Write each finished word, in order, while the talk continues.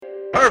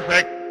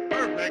Perfect.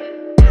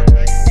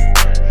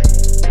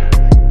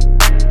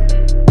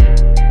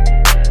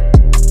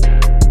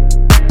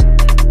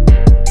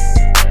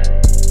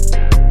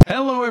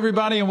 Hello,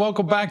 everybody, and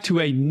welcome back to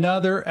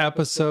another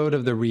episode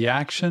of the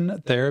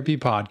Reaction Therapy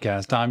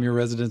Podcast. I'm your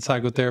resident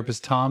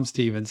psychotherapist, Tom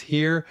Stevens,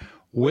 here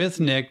with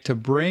Nick to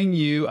bring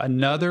you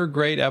another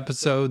great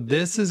episode.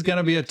 This is going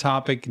to be a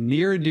topic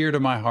near and dear to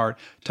my heart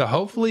to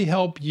hopefully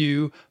help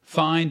you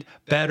find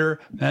better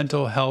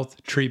mental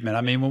health treatment.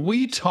 I mean, when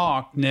we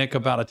talk, Nick,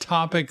 about a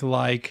topic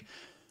like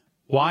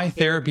why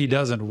therapy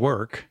doesn't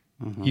work,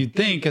 you'd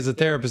think as a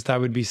therapist, I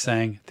would be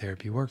saying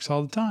therapy works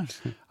all the time.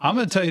 I'm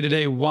going to tell you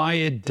today why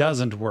it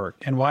doesn't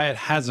work and why it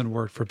hasn't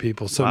worked for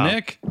people. So, wow.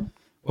 Nick,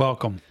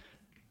 welcome.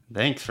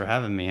 Thanks for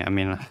having me. I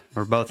mean,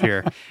 we're both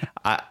here.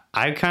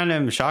 I kind of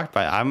am shocked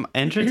by it. I'm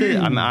interested.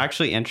 I'm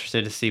actually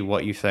interested to see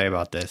what you say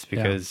about this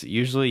because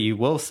usually you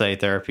will say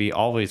therapy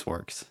always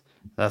works.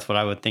 That's what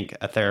I would think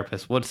a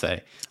therapist would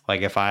say.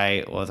 Like if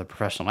I was a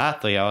professional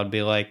athlete, I would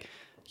be like,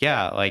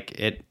 yeah, like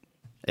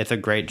it's a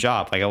great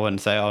job. Like I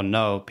wouldn't say, oh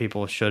no,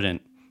 people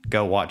shouldn't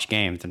go watch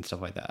games and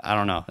stuff like that. I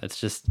don't know. It's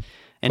just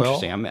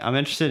interesting. Well, I'm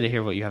interested to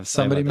hear what you have to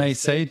say. Somebody may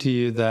say to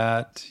you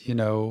that,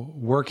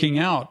 working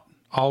out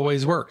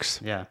always works.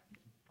 Yeah.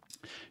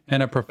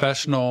 And a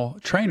professional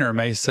trainer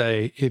may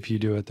say, if you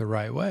do it the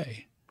right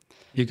way,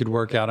 you could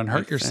work out and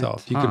hurt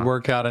yourself. You could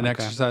work out and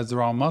exercise the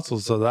wrong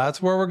muscles. So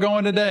that's where we're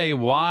going today.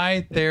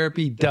 Why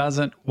therapy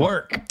doesn't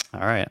work. All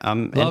right.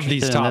 I'm Love interested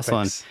these in topics. this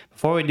one.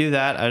 Before we do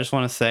that, I just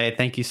want to say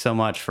thank you so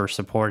much for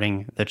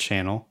supporting the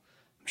channel.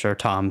 I'm sure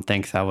Tom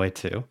thinks that way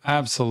too.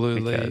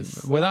 Absolutely.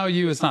 Because without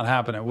you, it's not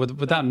happening.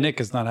 Without Nick,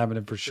 it's not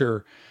happening for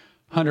sure.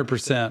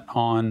 100%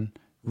 on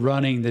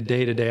running the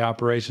day-to-day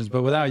operations.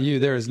 But without you,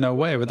 there is no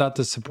way. Without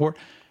the support.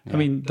 I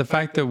mean, the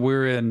fact that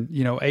we're in,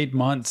 8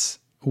 months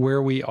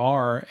where we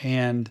are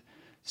and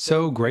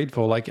so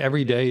grateful, like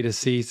every day to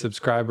see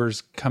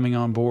subscribers coming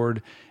on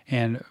board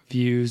and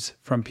views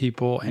from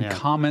people and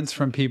comments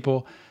from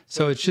people.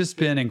 So it's just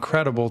been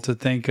incredible to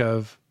think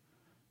of,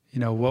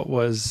 what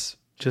was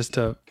just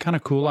a kind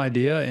of cool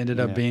idea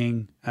ended up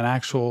being an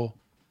actual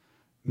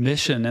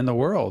mission in the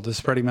world of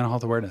spreading mental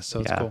health awareness. So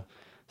it's cool.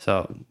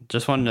 So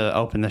just wanted to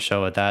open the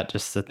show with that,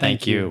 just to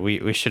thank you.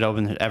 We should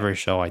open every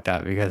show like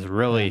that because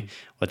really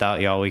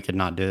without y'all, we could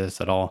not do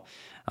this at all.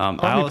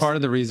 Probably part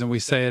of the reason we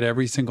say it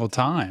every single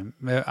time.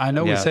 I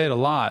know we say it a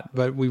lot,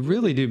 but we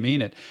really do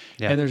mean it.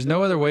 Yeah. And there's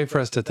no other way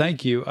for us to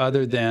thank you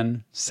other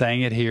than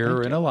saying it here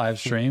or in a live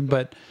stream.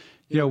 But,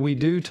 we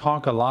do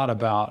talk a lot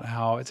about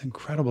how it's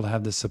incredible to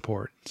have this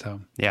support.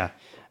 So yeah.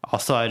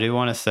 Also, I do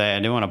want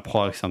to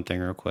plug something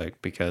real quick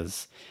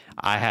because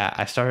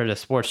I started a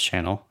sports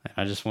channel and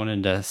I just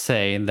wanted to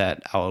say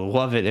that I would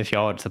love it if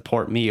y'all would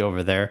support me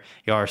over there.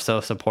 Y'all are so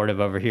supportive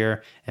over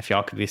here. If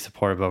y'all could be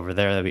supportive over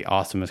there, that'd be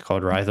awesome. It's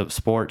called Rise Up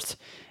Sports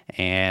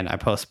and I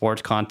post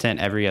sports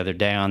content every other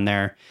day on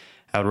there.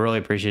 I would really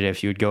appreciate it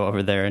if you would go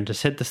over there and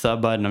just hit the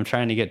sub button. I'm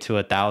trying to get to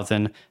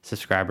 1,000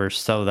 subscribers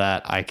so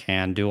that I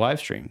can do live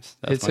streams.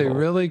 It's a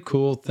really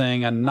cool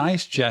thing, a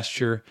nice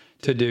gesture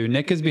to do.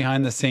 Nick is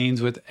behind the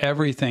scenes with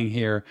everything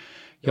here.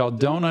 Y'all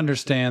don't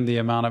understand the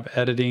amount of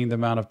editing, the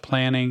amount of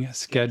planning,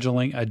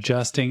 scheduling,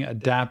 adjusting,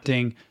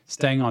 adapting,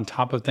 staying on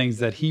top of things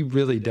that he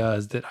really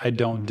does that I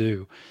don't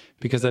do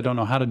because I don't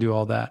know how to do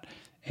all that.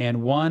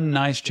 And one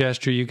nice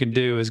gesture you can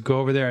do is go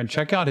over there and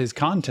check out his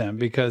content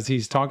because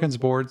he's talking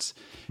sports.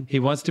 He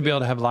wants to be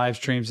able to have live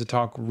streams to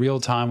talk real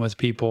time with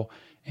people.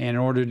 And in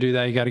order to do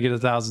that, you got to get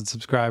 1,000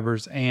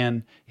 subscribers.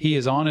 And he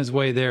is on his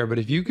way there. But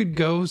if you could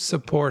go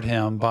support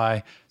him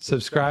by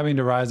subscribing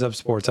to Rise Up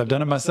Sports, I've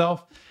done it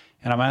myself.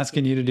 And I'm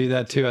asking you to do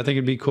that too. I think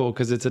it'd be cool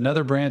because it's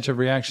another branch of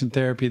reaction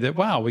therapy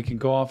that, we can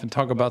go off and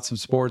talk about some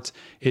sports.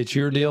 It's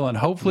your deal. And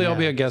hopefully I'll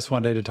be a guest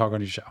one day to talk on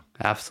your show.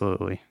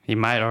 Absolutely. He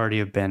might already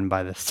have been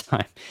by this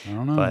time. I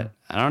don't know. But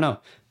I don't know.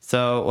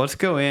 So let's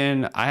go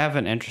in. I have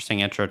an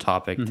interesting intro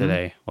topic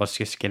today. Let's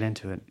just get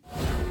into it.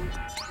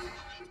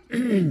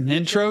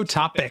 Intro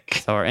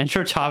topic. So our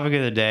intro topic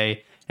of the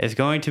day is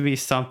going to be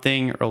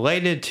something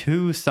related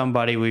to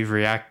somebody we've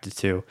reacted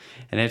to.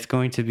 And it's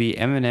going to be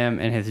Eminem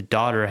and his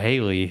daughter,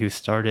 Haley, who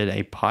started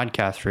a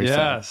podcast recently.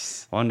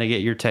 Yes. I wanted to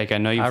get your take. I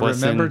know you've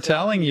listened. I remember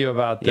telling you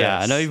about this. Yeah,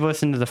 I know you've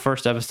listened to the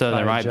first episode.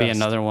 There might be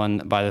another one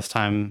by the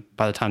time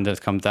this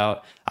comes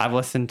out. I've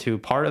listened to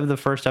part of the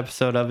first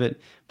episode of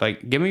it,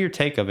 but give me your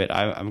take of it.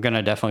 I'm going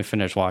to definitely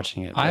finish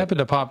watching it. I happened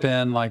to pop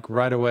in like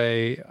right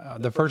away.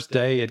 The first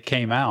day it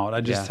came out,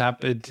 I just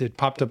it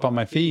popped up on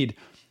my feed.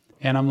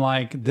 And I'm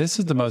like, this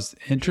is the most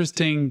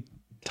interesting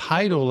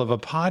title of a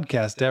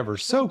podcast ever.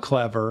 So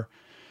clever,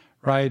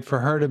 right? For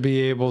her to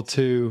be able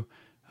to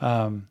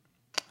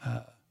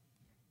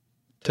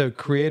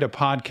create a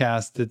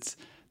podcast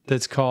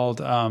that's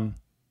called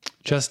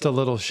Just a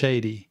Little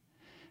Shady.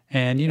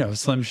 And,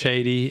 Slim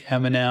Shady,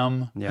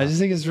 Eminem. Yeah. I just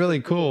think it's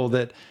really cool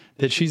that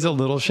she's a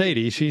little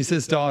shady. She's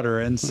his daughter.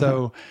 And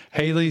so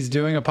Haley's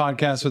doing a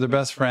podcast with her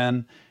best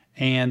friend.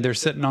 And they're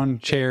sitting on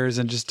chairs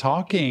and just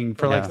talking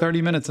for like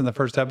 30 minutes in the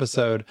first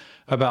episode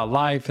about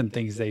life and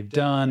things they've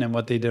done and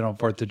what they did on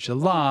 4th of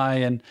July.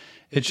 And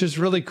it's just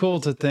really cool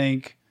to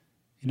think,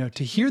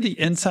 to hear the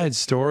inside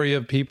story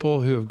of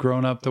people who have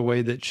grown up the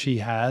way that she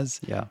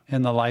has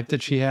and the life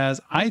that she has,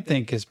 I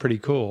think is pretty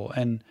cool.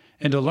 And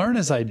to learn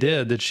as I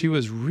did that she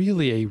was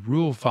really a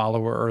rule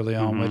follower early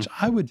on, which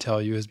I would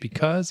tell you is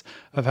because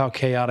of how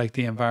chaotic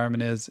the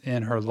environment is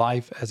in her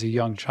life as a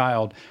young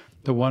child.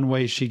 The one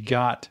way she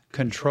got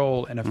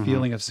control and a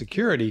feeling of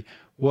security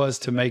was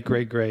to make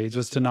great grades,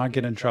 was to not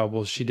get in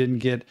trouble. She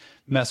didn't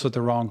mess with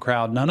the wrong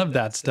crowd, none of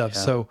that stuff.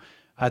 Yeah. So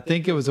I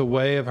think it was a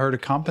way of her to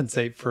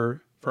compensate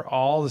for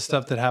all the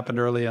stuff that happened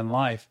early in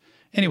life.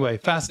 Anyway,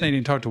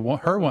 fascinating to talk to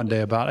her one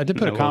day about. I did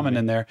put a comment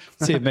in there,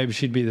 see if maybe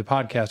she'd be the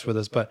podcast with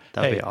us. But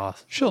that'd be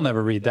awesome. She'll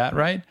never read that,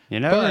 right? You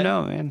never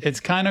know, man. It's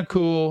kind of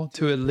cool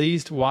to at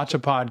least watch a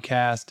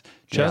podcast,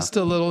 just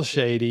a little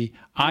shady.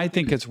 I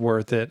think it's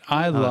worth it.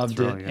 I loved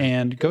it. Really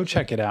and go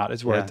check it out.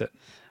 It's worth it.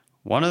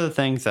 One of the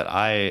things that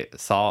I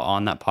saw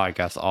on that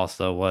podcast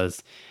also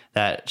was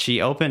that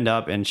she opened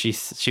up and she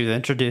was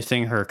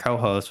introducing her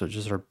co-host, which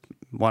is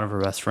one of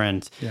her best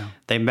friends. Yeah.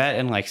 They met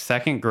in like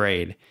second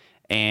grade.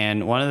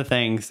 And one of the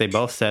things they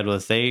both said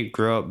was they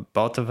grew up,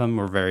 both of them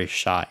were very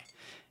shy.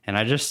 And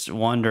I just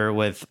wonder,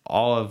 with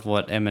all of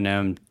what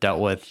Eminem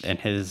dealt with in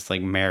his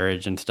like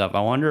marriage and stuff,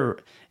 I wonder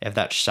if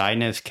that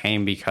shyness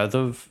came because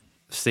of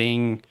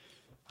seeing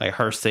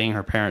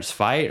her parents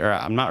fight, or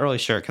I'm not really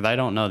sure because I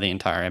don't know the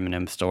entire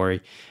Eminem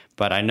story,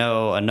 but I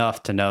know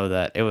enough to know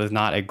that it was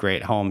not a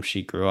great home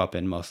she grew up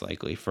in, most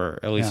likely, for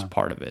at least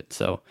part of it.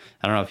 So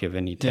I don't know if you have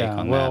any take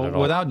on that at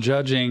all. Without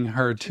judging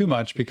her too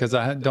much, because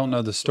I don't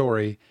know the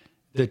story,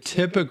 the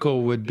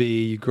typical would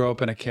be you grow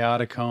up in a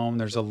chaotic home.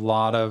 There's a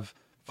lot of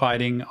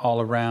fighting all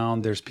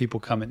around. There's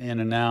people coming in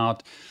and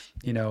out.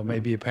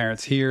 Maybe your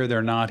parents here,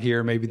 they're not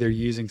here. Maybe they're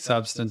using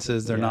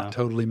substances. They're not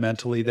totally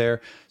mentally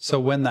there. So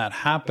when that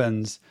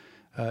happens,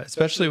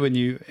 especially when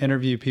you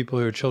interview people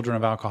who are children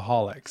of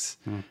alcoholics,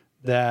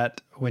 that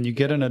when you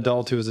get an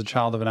adult who is a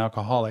child of an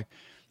alcoholic,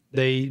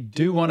 they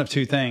do one of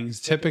two things.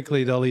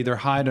 Typically, they'll either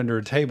hide under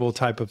a table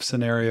type of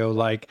scenario,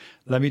 like,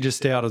 let me just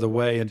stay out of the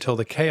way until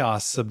the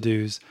chaos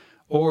subdues,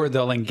 or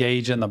they'll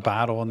engage in the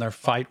battle and their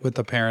fight with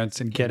the parents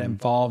and get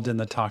involved in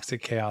the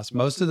toxic chaos.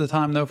 Most of the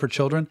time, though, for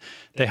children,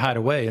 they hide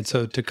away. And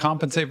so to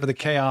compensate for the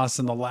chaos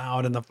and the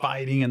loud and the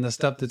fighting and the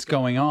stuff that's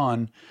going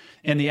on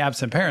in the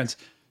absent parents,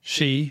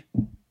 she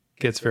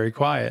gets very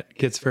quiet,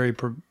 gets very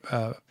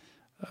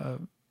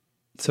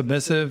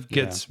submissive,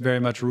 gets very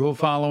much rule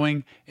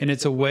following. And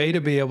it's a way to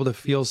be able to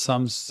feel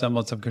some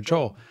semblance of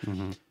control.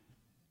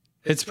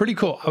 It's pretty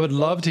cool. I would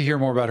love to hear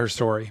more about her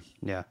story.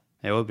 Yeah.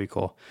 It would be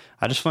cool.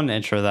 I just wanted to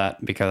intro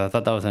that because I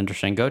thought that was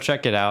interesting. Go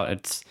check it out.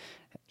 It's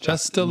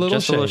just a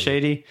little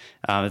shady.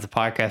 It's a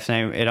podcast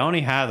name.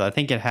 I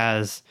think it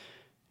has,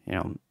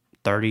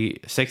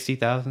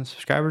 60,000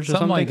 subscribers or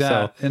something like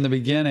that. So, in the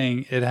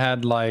beginning, it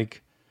had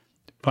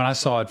when I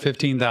saw it,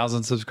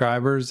 15,000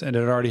 subscribers, and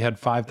it already had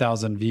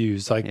 5,000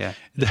 views.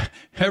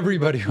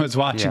 Everybody was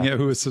watching it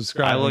who was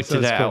subscribing.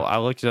 I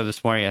looked it up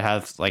this morning. It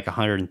has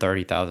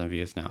 130,000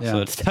 views now. So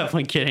it's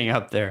definitely getting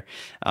up there.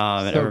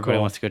 And everybody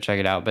wants to go check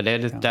it out. But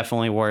it is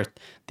definitely worth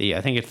I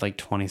think it's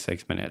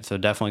 26 minutes. So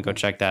definitely go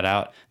check that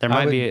out. There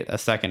might be a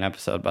second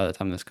episode by the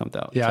time this comes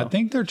out. Yeah, so. I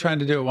think they're trying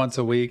to do it once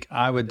a week.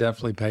 I would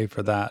definitely pay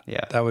for that.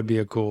 Yeah. That would be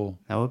a cool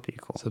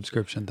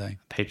subscription thing.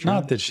 Patreon.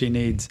 Not that she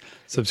needs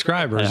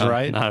subscribers,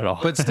 right? Not at all.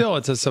 But still,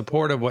 it's a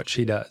support of what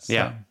she does.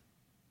 Yeah. So.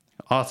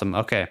 Awesome.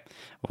 Okay.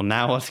 Well,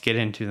 now let's get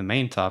into the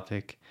main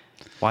topic.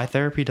 Why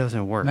therapy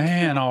doesn't work.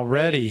 Man,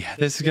 already.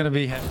 This is going to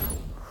be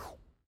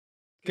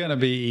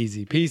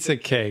easy. Piece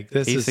of cake.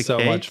 This is so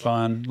much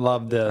fun.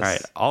 Love this. All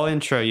right. I'll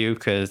intro you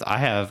because I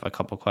have a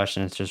couple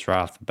questions just right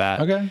off the bat.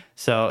 Okay.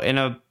 So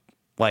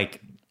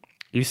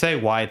you say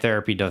why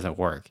therapy doesn't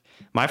work.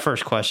 My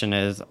first question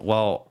is,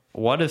 well,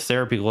 what does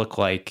therapy look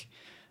like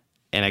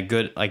in a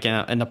good,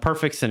 in the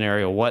perfect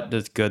scenario? What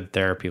does good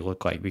therapy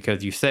look like?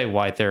 Because you say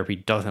why therapy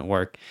doesn't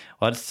work.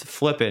 Let's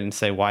flip it and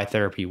say why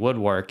therapy would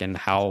work and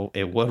how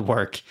it would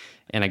work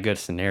in a good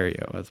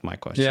scenario. That's my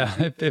question.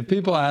 Yeah. If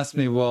people ask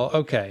me, well,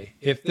 okay,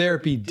 if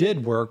therapy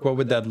did work, what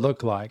would that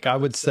look like? I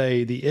would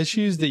say the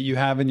issues that you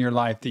have in your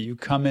life that you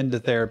come into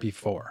therapy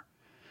for,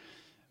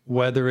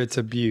 whether it's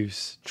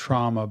abuse,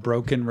 trauma,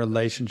 broken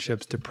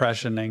relationships,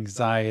 depression,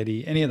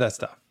 anxiety, any of that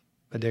stuff,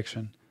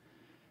 addiction,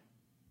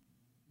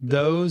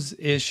 those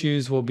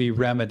issues will be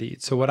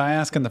remedied. So what I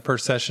ask in the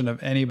first session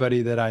of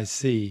anybody that I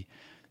see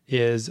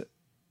is,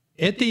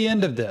 at the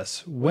end of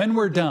this, when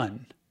we're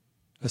done,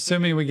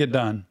 assuming we get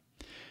done,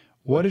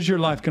 what is your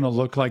life going to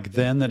look like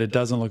then that it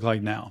doesn't look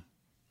like now?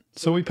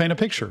 So we paint a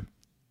picture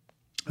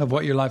of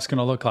what your life's going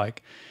to look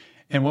like.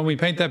 And when we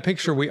paint that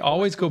picture, we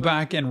always go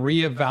back and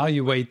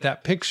reevaluate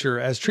that picture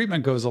as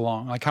treatment goes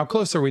along. Like, how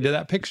close are we to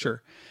that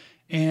picture?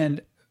 And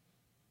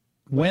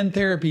when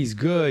therapy's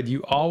good,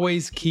 you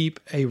always keep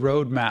a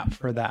roadmap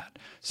for that.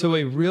 So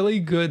a really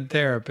good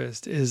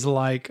therapist is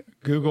like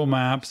Google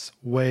Maps,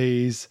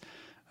 Waze,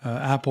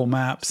 Apple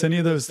Maps, any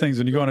of those things.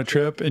 When you go on a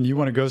trip and you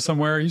want to go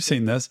somewhere, you've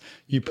seen this,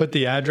 you put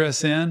the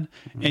address in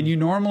and you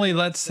normally,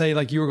 let's say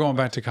you were going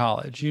back to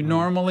college, you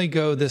normally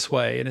go this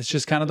way and it's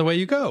just kind of the way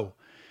you go.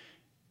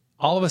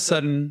 all of a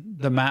sudden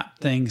the map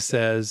thing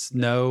says,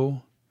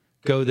 no,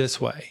 go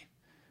this way.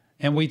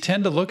 And we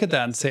tend to look at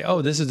that and say,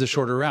 oh, this is a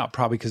shorter route,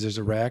 probably because there's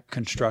a wreck,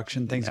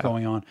 construction, things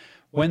going on.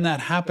 When that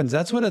happens,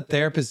 that's what a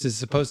therapist is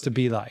supposed to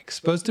be like.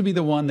 Supposed to be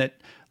the one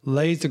that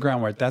lays the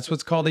groundwork. That's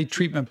what's called a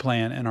treatment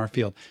plan in our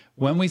field.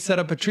 When we set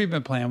up a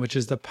treatment plan, which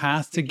is the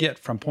path to get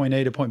from point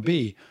A to point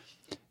B,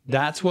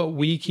 that's what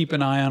we keep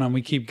an eye on and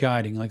we keep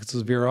guiding. Like, let's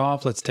veer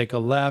off. Let's take a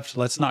left.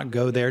 Let's not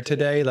go there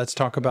today. Let's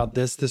talk about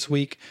this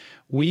week.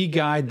 We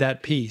guide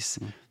that piece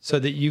so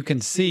that you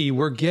can see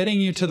we're getting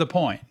you to the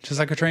point, just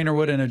like a trainer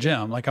would in a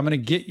gym. Like, I'm going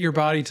to get your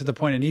body to the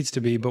point it needs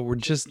to be, but we're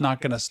just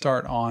not going to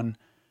start on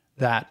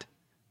that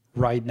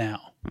right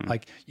now.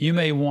 Like, you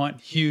may want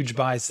huge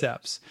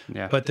biceps,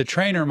 but the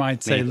trainer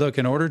might say, look,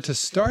 in order to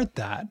start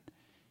that,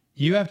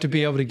 you have to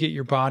be able to get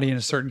your body in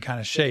a certain kind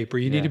of shape, or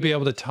you need to be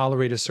able to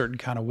tolerate a certain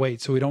kind of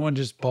weight. So we don't want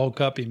to just bulk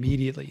up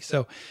immediately.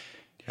 So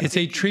it's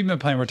a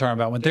treatment plan we're talking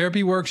about. When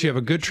therapy works, you have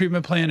a good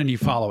treatment plan and you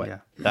follow it.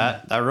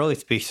 That really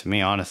speaks to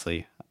me,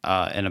 honestly,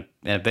 in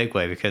a big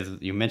way, because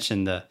you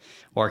mentioned the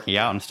working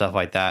out and stuff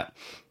like that.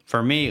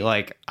 For me,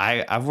 like,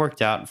 I've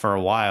worked out for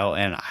a while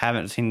and I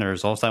haven't seen the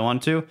results I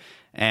want to.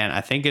 And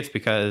I think it's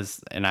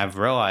because, and I've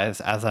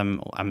realized as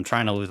I'm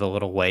trying to lose a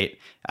little weight,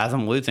 as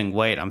I'm losing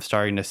weight, I'm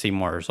starting to see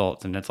more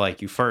results. And it's like,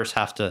 you first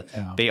have to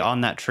be on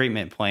that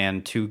treatment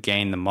plan to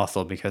gain the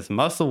muscle, because the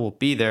muscle will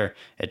be there.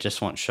 It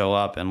just won't show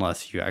up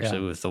unless you actually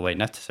lose the weight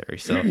necessary.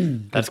 So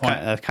that's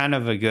kind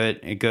of a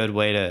good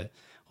way to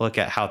look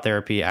at how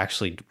therapy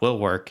actually will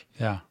work.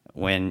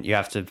 When you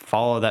have to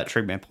follow that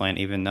treatment plan,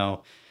 even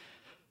though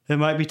it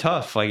might be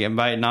tough. Like, it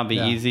might not be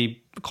easy.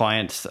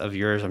 Clients of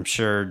yours, I'm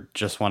sure,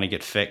 just want to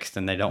get fixed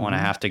and they don't want to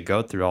have to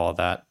go through all of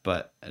that,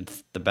 but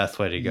it's the best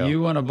way to go.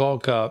 You want to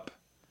bulk up.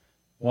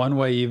 One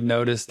way you've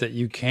noticed that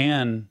you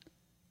can,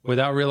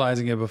 without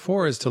realizing it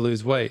before, is to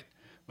lose weight.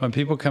 When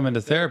people come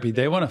into therapy,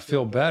 they want to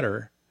feel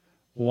better.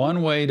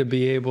 One way to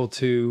be able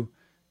to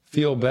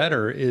feel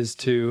better is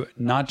to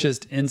not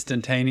just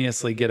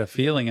instantaneously get a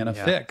feeling and a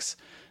fix.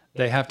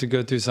 They have to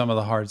go through some of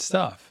the hard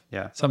stuff.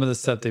 Some of the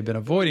stuff they've been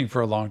avoiding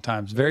for a long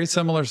time. It's a very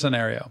similar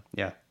scenario.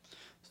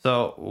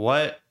 So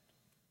what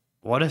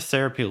does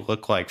therapy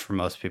look like for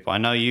most people? I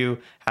know you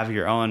have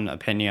your own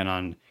opinion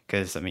on,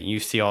 because, I mean,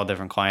 you see all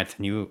different clients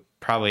and you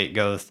probably, it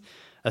goes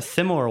a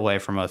similar way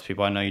for most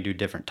people. I know you do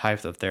different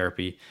types of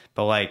therapy,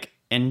 but like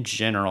in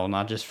general,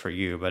 not just for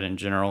you, but in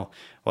general,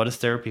 what does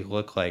therapy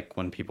look like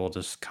when people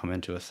just come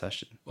into a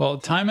session? Well,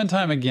 time and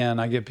time again,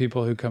 I get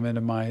people who come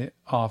into my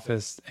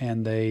office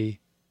and they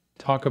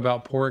talk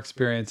about poor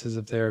experiences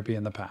of therapy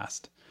in the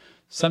past.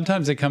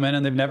 Sometimes they come in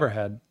and they've never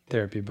had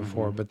therapy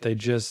before, but they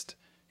just,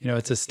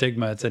 it's a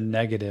stigma, it's a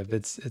negative,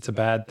 it's a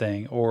bad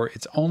thing, or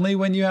it's only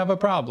when you have a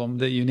problem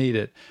that you need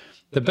it.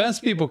 The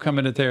best people come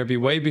into therapy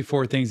way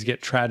before things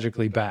get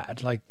tragically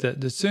bad. Like,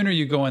 the sooner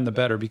you go in, the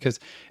better, because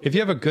if you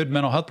have a good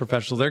mental health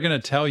professional, they're going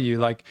to tell you,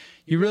 like,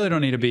 you really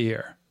don't need to be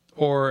here,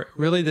 or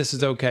really this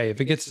is okay. If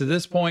it gets to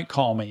this point,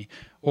 call me,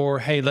 or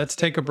hey, let's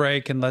take a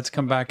break and let's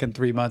come back in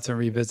 3 months and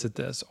revisit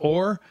this,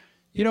 or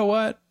you know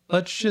what?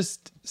 Let's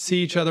just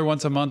see each other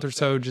once a month or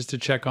so just to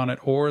check on it,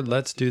 or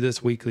let's do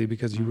this weekly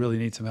because you really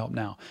need some help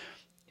now.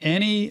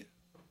 Any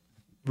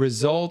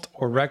result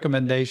or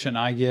recommendation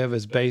I give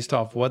is based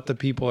off what the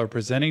people are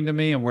presenting to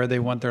me and where they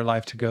want their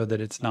life to go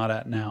that it's not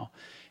at now.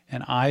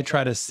 And I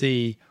try to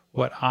see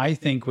what I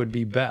think would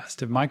be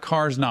best. If my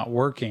car's not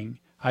working,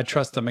 I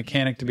trust the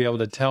mechanic to be able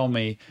to tell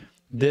me,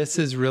 this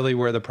is really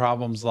where the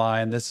problems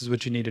lie, and this is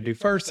what you need to do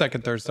first,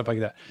 second, third, stuff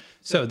like that.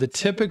 So the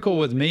typical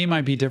with me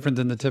might be different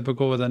than the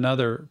typical with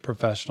another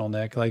professional,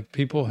 Nick. Like,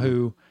 people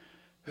who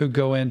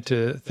go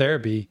into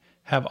therapy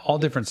have all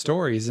different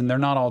stories, and they're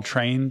not all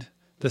trained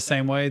the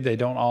same way. They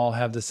don't all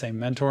have the same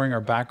mentoring or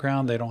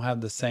background. They don't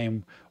have the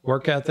same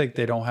work ethic.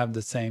 They don't have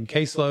the same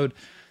caseload.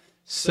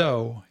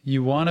 So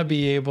you want to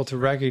be able to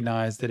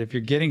recognize that if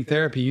you're getting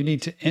therapy, you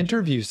need to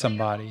interview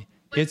somebody.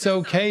 It's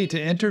okay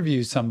to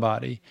interview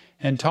somebody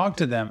and talk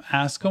to them,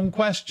 ask them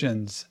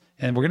questions.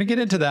 And we're going to get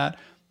into that,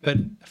 but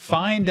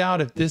find out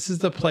if this is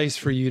the place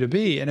for you to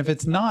be. And if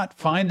it's not,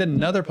 find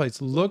another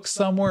place. Look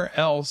somewhere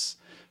else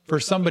for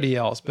somebody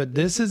else. But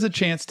this is a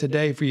chance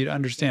today for you to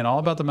understand all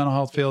about the mental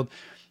health field.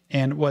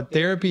 And what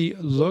therapy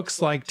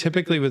looks like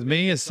typically with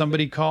me is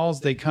somebody calls,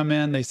 they come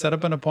in, they set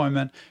up an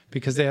appointment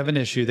because they have an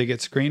issue. They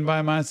get screened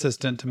by my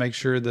assistant to make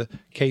sure the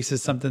case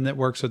is something that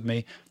works with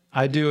me.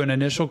 I do an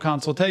initial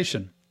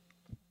consultation.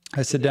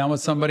 I sit down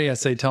with somebody, I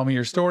say, tell me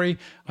your story.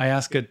 I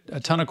ask a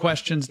ton of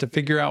questions to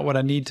figure out what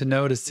I need to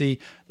know to see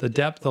the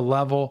depth, the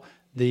level,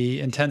 the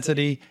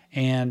intensity,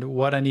 and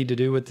what I need to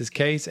do with this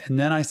case. And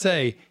then I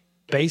say,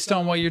 based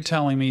on what you're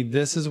telling me,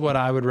 this is what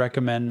I would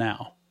recommend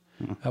now.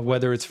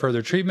 Whether it's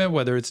further treatment,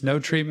 whether it's no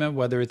treatment,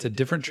 whether it's a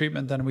different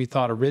treatment than we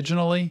thought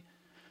originally.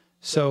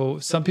 So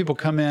some people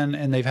come in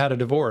and they've had a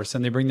divorce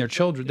and they bring their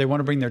children, they want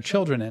to bring their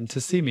children in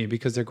to see me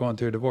because they're going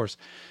through a divorce.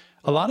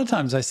 A lot of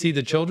times I see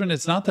the children,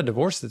 it's not the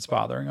divorce that's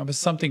bothering them, it's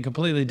something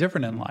completely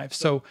different in life.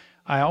 So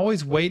I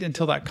always wait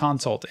until that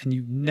consult, and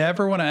you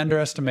never want to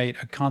underestimate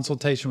a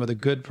consultation with a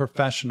good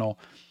professional,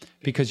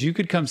 because you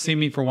could come see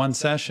me for one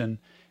session,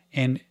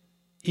 and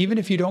even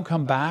if you don't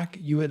come back,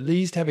 you at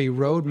least have a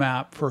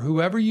roadmap for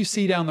whoever you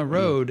see down the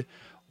road,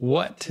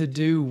 what to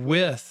do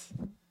with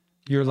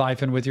your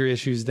life and with your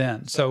issues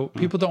then. So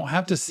people don't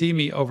have to see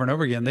me over and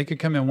over again. They could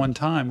come in one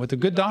time. With a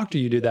good doctor,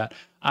 you do that.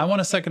 I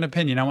want a second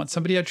opinion. I want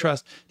somebody I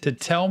trust to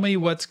tell me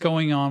what's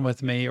going on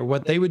with me or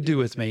what they would do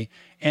with me.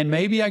 And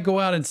maybe I go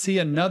out and see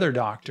another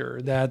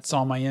doctor that's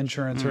on my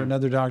insurance or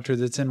another doctor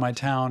that's in my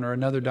town or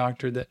another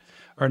doctor that,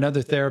 or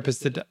another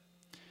therapist that.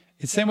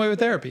 It's the same way with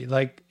therapy.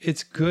 Like,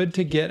 it's good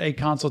to get a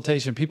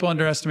consultation. People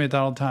underestimate that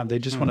all the time. They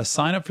just want to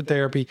sign up for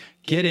therapy,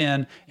 get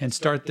in, and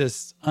start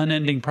this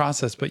unending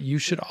process. But you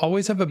should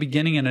always have a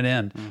beginning and an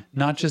end,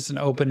 not just an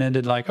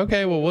open-ended, like,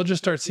 okay, well, we'll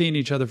just start seeing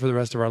each other for the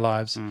rest of our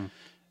lives.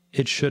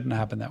 It shouldn't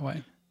happen that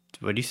way.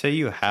 Would you say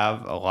you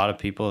have a lot of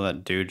people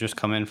that do just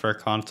come in for a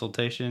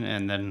consultation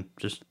and then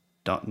just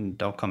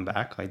don't come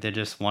back? Like, they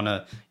just want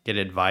to get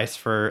advice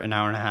for an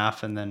hour and a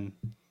half and then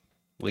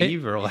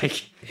leave, or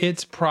like?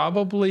 It's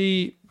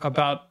probably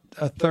about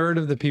a third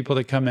of the people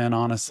that come in,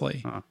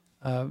 honestly.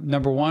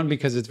 Number one,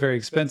 because it's very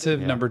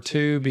expensive. Yeah. Number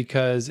two,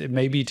 because it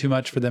may be too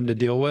much for them to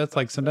deal with.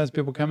 Like, sometimes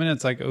people come in,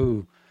 it's like,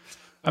 ooh.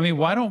 I mean,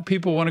 why don't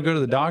people want to go to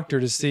the doctor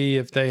to see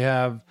if they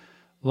have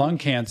lung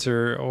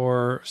cancer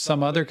or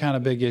some other kind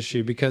of big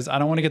issue? Because I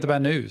don't want to get the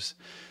bad news.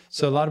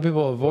 So a lot of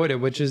people avoid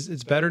it, which is,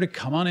 it's better to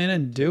come on in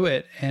and do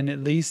it and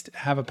at least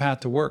have a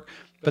path to work.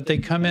 But they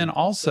come in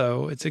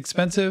also, it's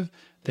expensive.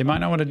 They might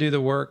not want to do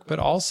the work, but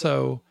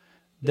also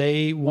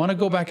they want to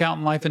go back out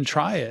in life and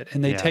try it.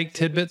 And they take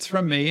tidbits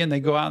from me and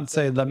they go out and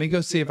say, let me go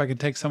see if I can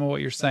take some of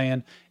what you're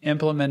saying,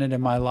 implement it in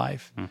my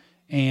life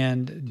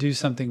and do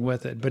something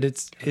with it. But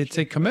it's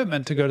a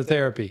commitment to go to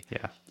therapy.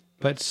 Yeah.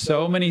 But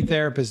so many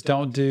therapists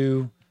don't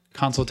do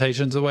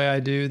consultations the way I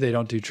do. They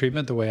don't do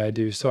treatment the way I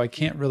do. So I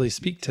can't really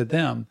speak to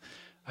them.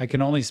 I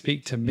can only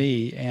speak to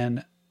me.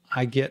 And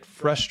I get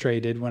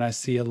frustrated when I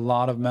see a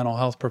lot of mental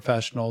health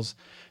professionals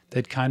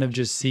that kind of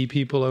just see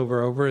people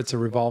over. It's a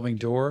revolving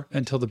door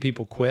until the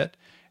people quit.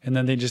 And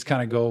then they just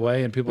kind of go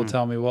away. And people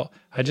tell me, well,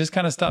 I just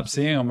kind of stopped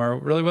seeing them, or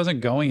it really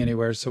wasn't going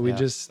anywhere. So we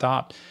just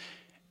stopped.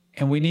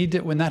 And we need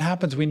to, when that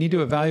happens, we need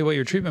to evaluate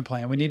your treatment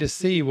plan. We need to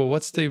see, well,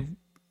 what's the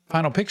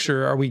final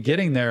picture? Are we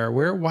getting there?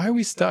 Why are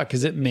we stuck?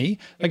 Is it me?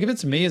 Like, if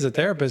it's me as a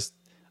therapist,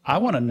 I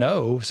want to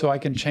know so I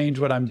can change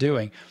what I'm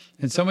doing.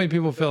 And so many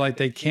people feel like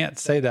they can't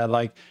say that.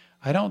 Like,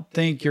 I don't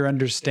think you're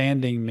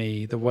understanding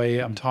me the way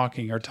I'm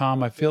talking. Or,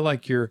 Tom, I feel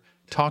like you're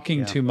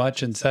talking too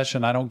much in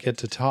session. I don't get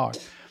to talk.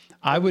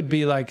 I would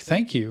be like,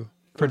 thank you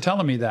for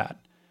telling me that.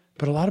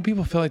 But a lot of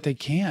people feel like they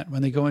can't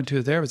when they go into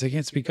a therapist. They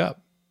can't speak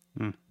up.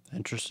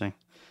 Interesting.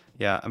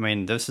 Yeah. I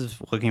mean, this is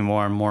looking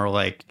more and more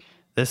like,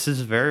 this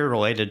is very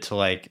related to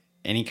like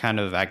any kind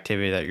of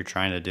activity that you're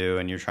trying to do,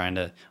 and you're trying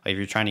to, like, if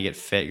you're trying to get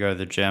fit, go to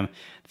the gym.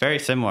 It's very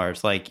similar.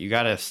 It's like, you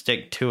got to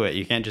stick to it.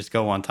 You can't just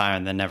go one time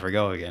and then never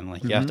go again.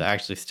 Like, you have to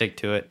actually stick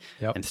to it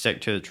and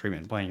stick to the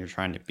treatment plan you're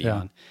trying to be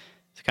on.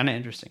 It's kind of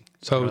interesting.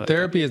 So really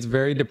therapy is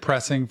very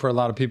depressing for a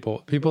lot of people.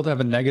 People have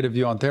a negative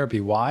view on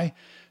therapy. Why?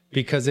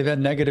 Because they've had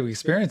negative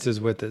experiences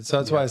with it. So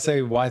that's why I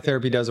say why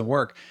therapy doesn't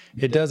work.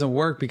 It doesn't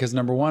work because,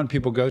 number one,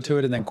 people go to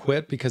it and then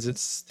quit because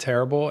it's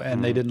terrible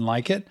and they didn't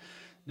like it.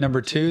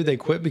 Number two, they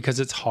quit because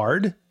it's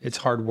hard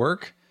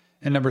work.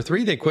 And number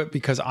three, they quit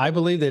because I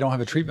believe they don't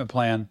have a treatment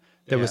plan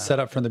that was set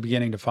up from the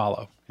beginning to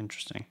follow.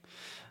 Interesting.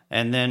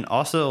 And then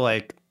also,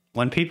 like,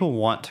 when people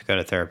want to go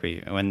to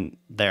therapy, when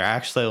they're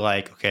actually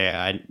like, okay,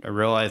 I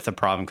realize the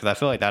problem, because I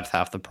feel like that's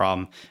half the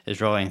problem, is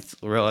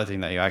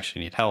realizing that you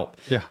actually need help.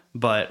 Yeah.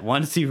 But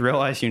once you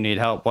realize you need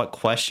help, what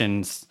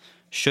questions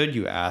should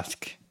you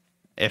ask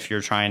if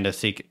you're trying to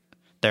seek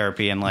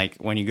therapy? And like,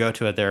 when you go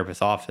to a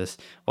therapist's office,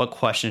 what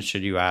questions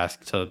should you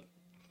ask to,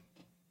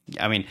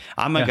 I mean,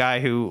 I'm a guy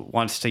who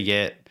wants to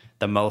get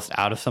the most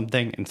out of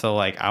something. And so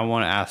like, I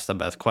want to ask the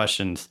best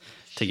questions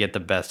to get the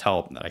best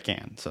help that I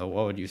can. So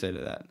what would you say to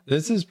that?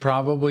 This is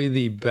probably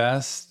the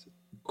best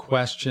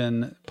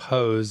question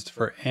posed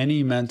for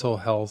any mental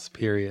health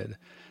period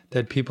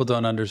that people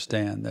don't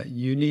understand, that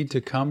you need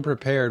to come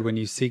prepared when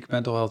you seek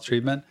mental health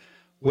treatment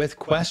with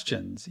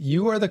questions.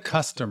 You are the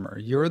customer.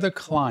 You're the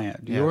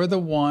client. You're the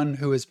one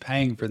who is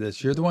paying for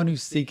this. You're the one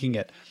who's seeking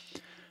it.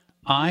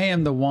 I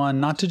am the one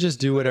not to just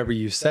do whatever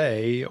you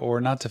say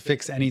or not to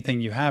fix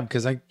anything you have,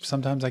 because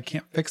sometimes I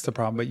can't fix the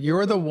problem, but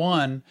you're the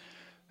one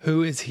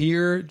who is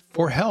here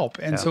for help.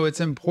 And so it's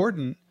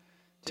important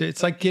to,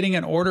 it's like getting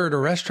an order at a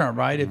restaurant,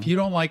 right? If you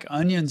don't like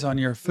onions on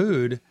your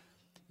food,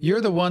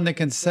 you're the one that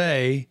can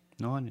say,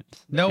 no onions.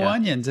 No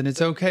onions, and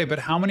it's okay. But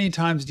how many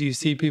times do you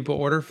see people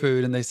order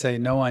food and they say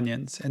no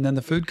onions, and then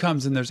the food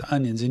comes and there's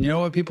onions, and you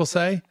know what people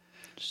say?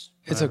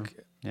 It's okay.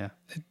 Yeah,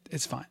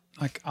 it's fine.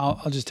 Like, I'll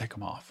just take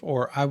them off,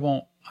 or I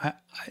won't.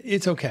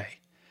 It's okay.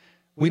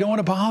 We don't want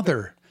to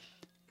bother.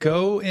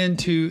 Go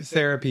into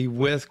therapy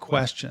with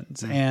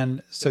questions,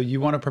 and so you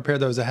want to prepare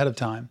those ahead of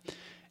time.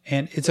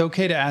 And it's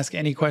okay to ask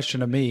any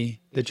question of me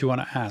that you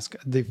want to ask.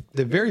 The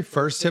very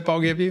first tip I'll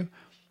give you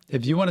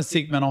If you want to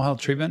seek mental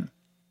health treatment,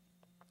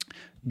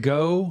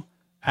 go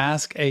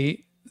ask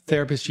a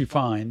therapist you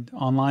find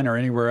online or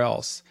anywhere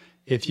else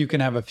if you can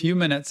have a few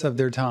minutes of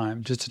their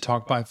time just to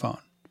talk by phone.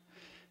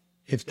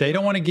 If they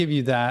don't want to give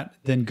you that,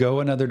 then go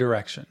another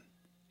direction.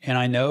 And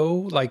I know,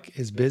 like,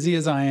 as busy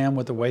as I am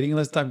with the waiting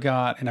list I've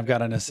got, and I've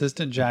got an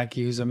assistant,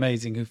 Jackie, who's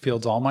amazing, who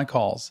fields all my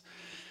calls,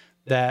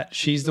 that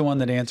she's the one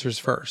that answers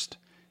first.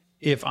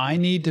 If I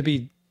need to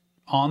be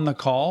on the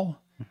call,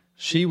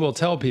 she will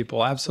tell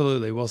people,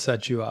 absolutely, we'll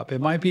set you up.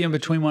 It might be in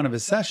between one of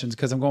his sessions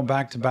because I'm going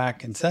back to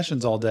back in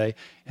sessions all day,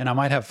 and I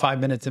might have 5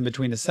 minutes in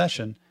between a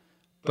session.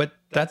 But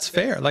that's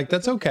fair. Like,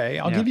 that's okay.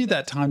 I'll give you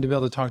that time to be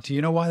able to talk to you.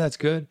 You know why that's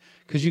good?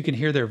 Because you can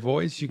hear their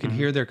voice. You can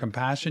hear their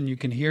compassion. You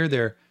can hear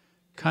their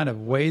kind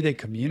of way they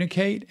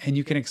communicate. And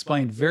you can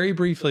explain very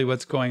briefly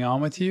what's going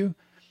on with you.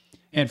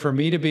 And for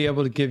me to be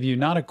able to give you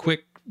not a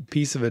quick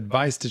piece of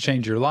advice to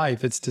change your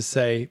life, it's to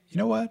say, you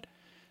know what?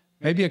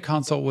 Maybe a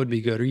consult would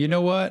be good. Or you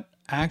know what?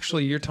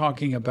 Actually, you're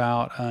talking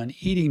about an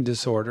eating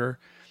disorder.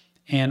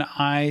 And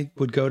I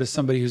would go to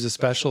somebody who's a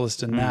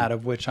specialist in that,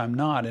 of which I'm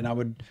not. And I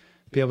would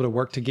be able to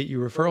work to get you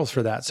referrals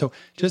for that. So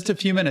just a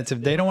few minutes. If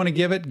they don't want to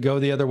give it, go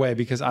the other way,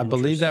 because I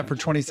believe that for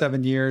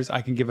 27 years,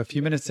 I can give a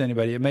few minutes to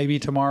anybody. It may be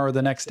tomorrow or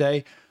the next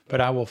day, but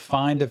I will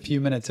find a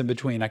few minutes in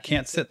between. I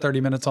can't sit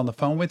 30 minutes on the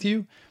phone with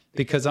you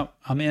because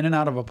I'm in and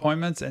out of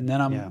appointments, and then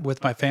I'm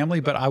with my family,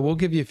 but I will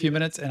give you a few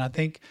minutes, and I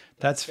think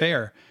that's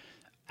fair.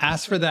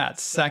 Ask for that.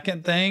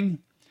 Second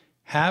thing,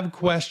 have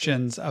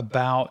questions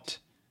about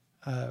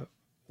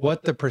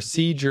what the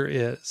procedure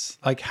is.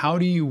 Like, how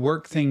do you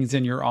work things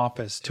in your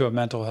office to a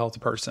mental health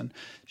person?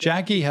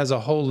 Jackie has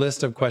a whole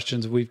list of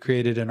questions we've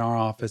created in our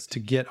office to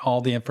get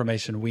all the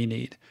information we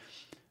need.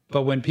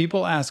 But when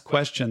people ask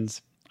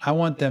questions, I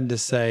want them to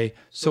say,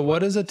 so what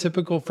does a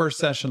typical first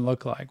session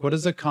look like? What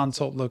does a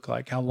consult look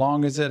like? How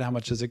long is it? How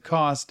much does it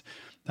cost?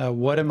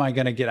 What am I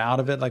going to get out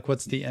of it? Like,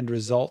 what's the end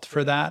result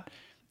for that?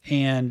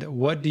 And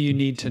what do you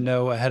need to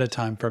know ahead of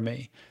time for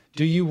me?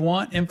 Do you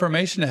want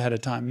information ahead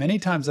of time? Many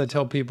times I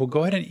tell people,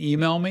 go ahead and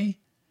email me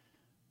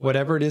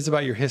whatever it is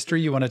about your history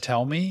you want to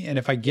tell me. And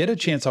if I get a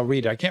chance, I'll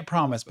read it. I can't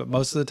promise, but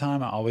most of the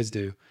time I always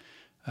do.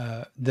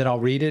 That I'll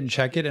read it and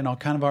check it, and I'll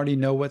kind of already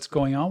know what's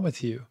going on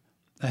with you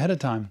ahead of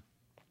time.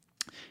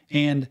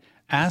 And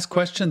ask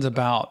questions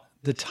about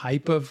the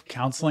type of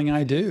counseling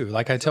I do.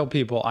 Like I tell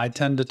people, I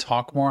tend to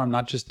talk more. I'm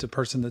not just a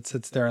person that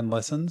sits there and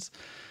listens.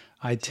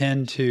 I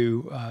tend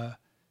to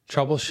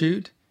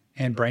troubleshoot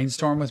and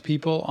brainstorm with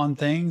people on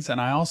things. And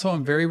I also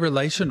am very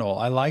relational.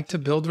 I like to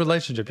build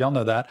relationship. Y'all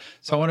know that.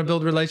 So I want to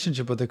build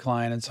relationship with the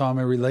client. And so I'm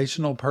a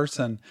relational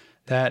person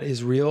that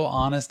is real,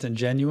 honest, and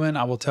genuine.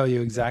 I will tell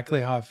you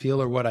exactly how I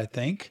feel or what I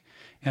think.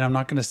 And I'm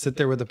not going to sit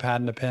there with a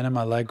pad and a pen and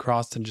my leg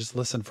crossed and just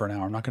listen for an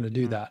hour. I'm not going to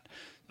do that.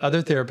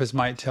 Other therapists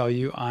might tell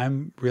you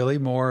I'm really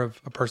more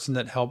of a person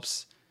that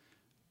helps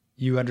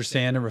you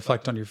understand and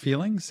reflect on your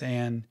feelings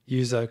and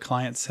use a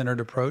client-centered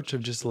approach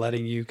of just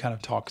letting you kind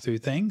of talk through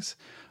things.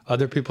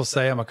 Other people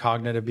say I'm a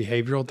cognitive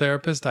behavioral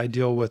therapist. I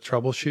deal with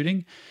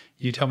troubleshooting.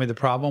 You tell me the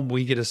problem,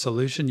 we get a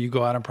solution, you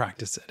go out and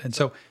practice it. And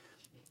so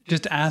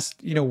just ask,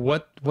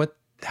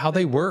 how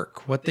they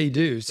work, what they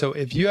do. So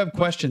if you have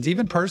questions,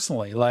 even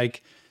personally,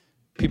 like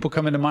people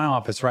come into my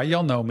office, right?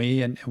 Y'all know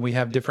me, and we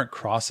have different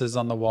crosses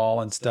on the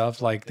wall and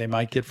stuff. Like they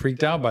might get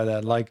freaked out by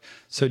that. Like,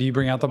 so do you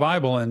bring out the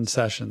Bible in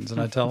sessions?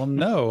 And I tell them,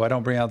 no, I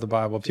don't bring out the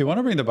Bible. If you want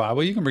to bring the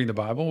Bible, you can bring the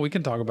Bible. We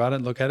can talk about it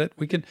and look at it.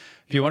 If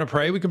you want to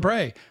pray, we can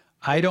pray.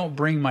 I don't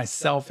bring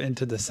myself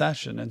into the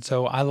session. And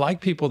so I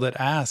like people that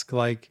ask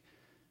like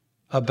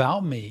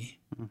about me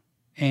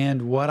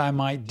and what I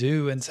might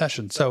do in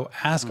session. So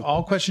ask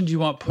all questions you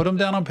want, put them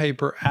down on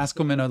paper, ask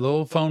them in a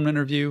little phone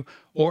interview,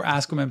 or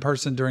ask them in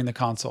person during the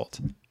consult.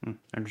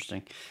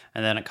 Interesting.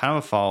 And then kind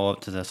of a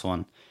follow-up to this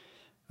one.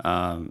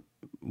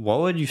 What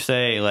would you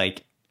say,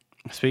 like,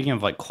 speaking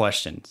of like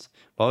questions,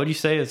 what would you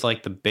say is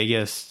like the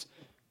biggest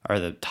or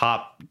the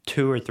top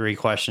 2 or 3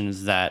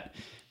 questions that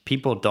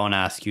people don't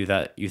ask you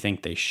that you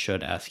think they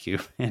should ask you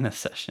in a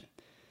session?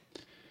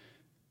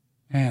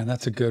 Man,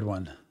 that's a good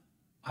one.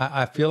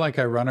 I feel like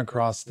I run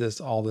across this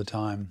all the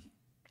time.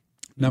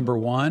 Number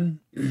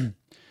 1,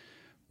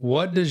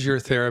 what does your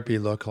therapy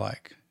look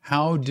like?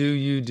 How do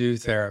you do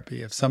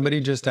therapy? If somebody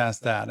just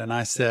asked that and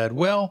I said,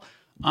 well,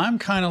 I'm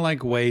kind of like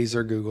Waze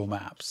or Google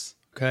Maps,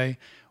 okay?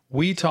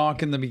 We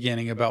talk in the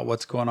beginning about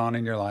what's going on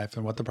in your life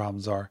and what the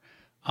problems are.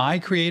 I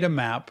create a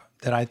map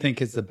that I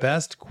think is the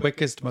best,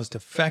 quickest, most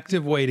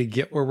effective way to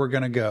get where we're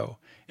going to go.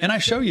 And I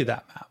show you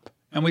that map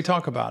and we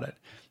talk about it.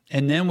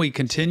 And then we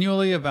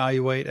continually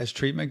evaluate as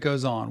treatment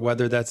goes on,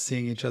 whether that's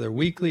seeing each other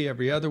weekly,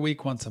 every other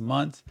week, once a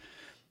month.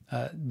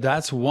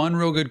 That's one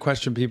real good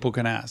question people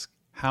can ask.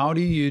 How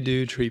do you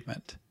do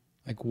treatment?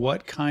 Like,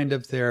 what kind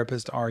of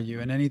therapist are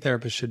you? And any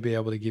therapist should be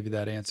able to give you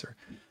that answer.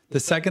 The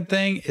second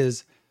thing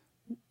is,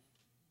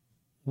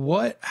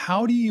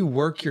 how do you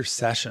work your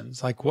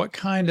sessions? Like, what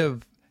kind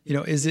of,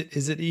 is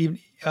it even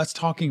us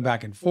talking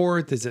back and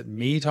forth? Is it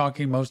me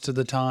talking most of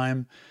the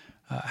time?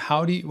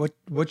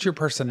 What's your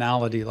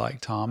personality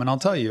like, Tom? And I'll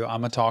tell you,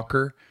 I'm a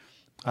talker.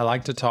 I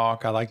like to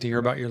talk. I like to hear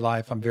about your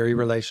life. I'm very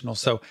relational.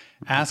 So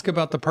ask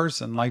about the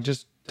person, like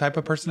just type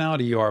of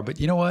personality you are. But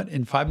you know what?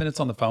 In 5 minutes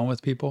on the phone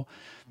with people,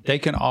 they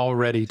can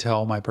already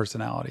tell my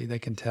personality. They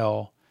can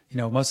tell,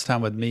 most of the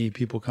time with me,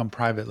 people come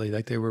privately,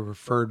 like they were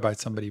referred by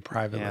somebody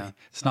privately. Yeah.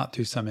 It's not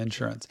through some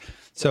insurance.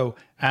 So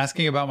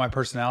asking about my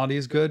personality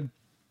is good.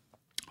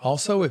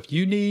 Also, if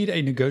you need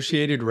a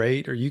negotiated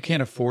rate or you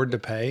can't afford to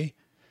pay,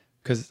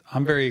 because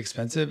I'm very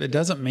expensive, it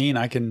doesn't mean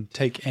I can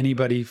take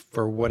anybody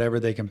for whatever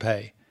they can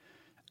pay.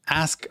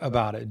 Ask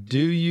about it. Do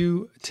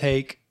you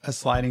take a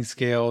sliding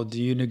scale?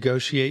 Do you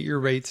negotiate your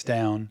rates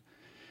down?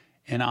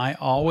 And I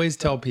always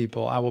tell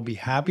people I will be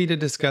happy to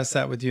discuss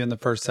that with you in the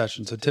first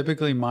session. So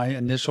typically my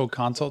initial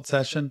consult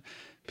session,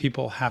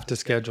 people have to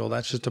schedule.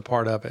 That's just a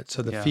part of it.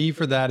 So the fee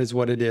for that is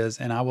what it is,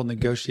 and I will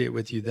negotiate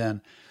with you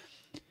then.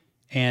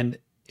 And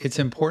it's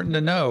important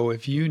to know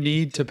if you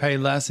need to pay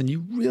less and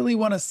you really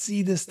want to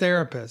see this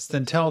therapist,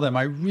 then tell them,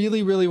 I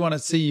really, really want to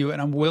see you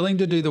and I'm willing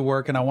to do the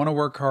work and I want to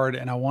work hard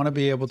and I want to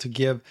be able to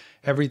give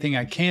everything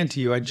I can to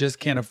you. I just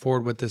can't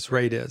afford what this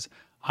rate is.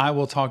 I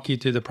will talk you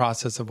through the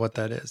process of what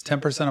that is.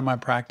 10% of my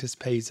practice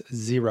pays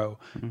zero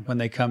when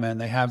they come in.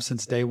 They have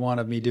since day one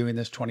of me doing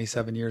this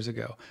 27 years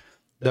ago.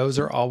 Those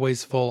are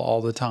always full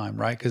all the time,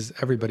 right? Because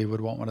everybody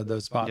would want one of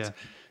those spots. Yeah.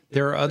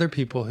 There are other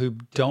people who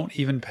don't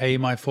even pay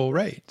my full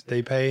rate.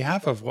 They pay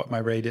half of what my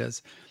rate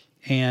is.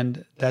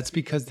 And that's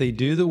because they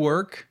do the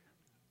work.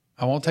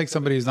 I won't take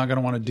somebody who's not going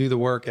to want to do the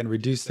work and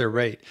reduce their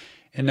rate.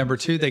 And number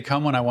two, they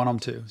come when I want them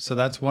to. So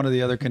that's one of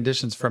the other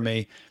conditions for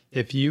me.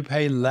 If you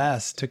pay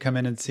less to come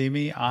in and see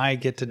me, I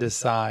get to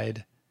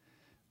decide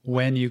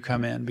when you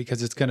come in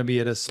because it's going to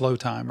be at a slow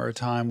time or a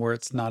time where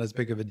it's not as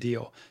big of a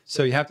deal.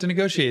 So you have to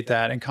negotiate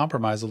that and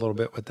compromise a little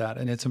bit with that.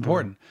 And it's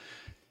important.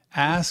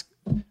 Ask.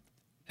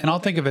 And I'll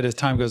think of it as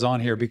time goes on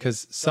here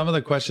because some of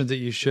the questions that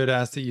you should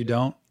ask that you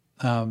don't,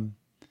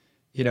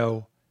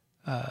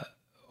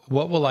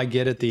 what will I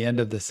get at the end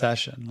of the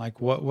session?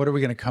 Like what are we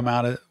going to come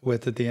out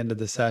with at the end of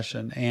the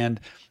session? And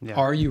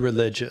are you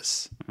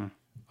religious?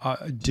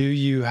 Do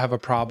you have a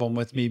problem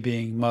with me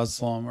being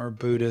Muslim or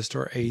Buddhist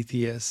or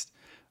atheist?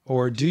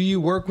 Or do you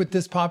work with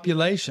this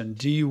population?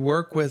 Do you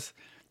work with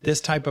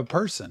this type of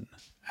person?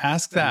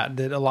 Ask that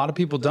a lot of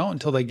people don't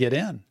until they get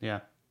in. Yeah.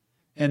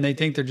 And they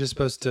think they're just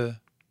supposed to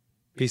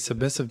be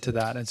submissive to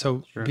that. And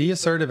so be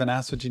assertive and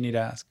ask what you need to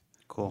ask.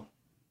 Cool.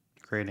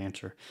 Great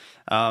answer.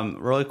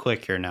 Really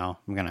quick here now,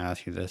 I'm going to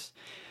ask you this.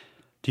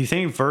 Do you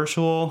think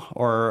virtual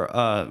or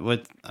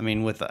with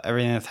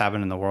everything that's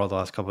happened in the world the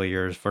last couple of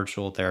years,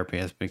 virtual therapy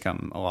has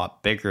become a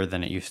lot bigger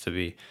than it used to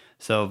be.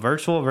 So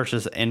virtual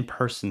versus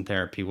in-person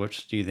therapy,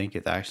 which do you think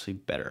is actually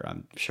better?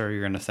 I'm sure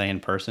you're going to say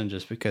in-person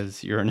just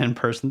because you're an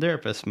in-person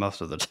therapist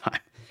most of the time.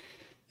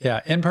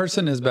 Yeah,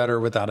 in-person is better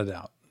without a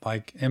doubt.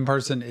 Like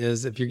in-person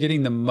is, if you're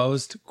getting the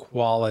most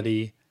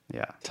quality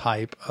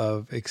type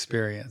of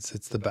experience,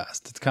 it's the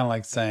best. It's kind of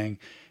like saying,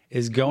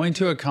 is going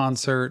to a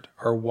concert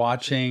or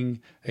watching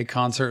a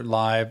concert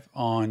live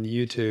on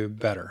YouTube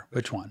better?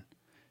 Which one?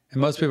 And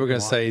most people are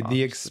going to say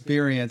the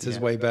experience is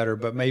way better,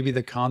 but maybe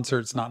the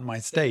concert's not in my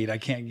state. I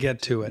can't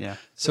get to it. Yeah.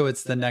 So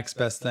it's the next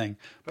best thing.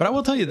 But I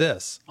will tell you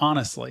this,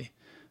 honestly,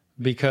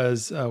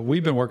 because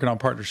we've been working on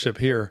partnership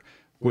here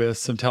with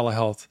some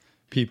telehealth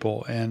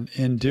people. And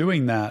in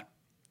doing that,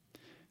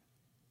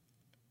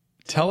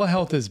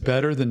 telehealth is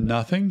better than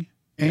nothing.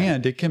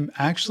 And it can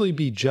actually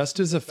be just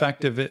as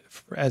effective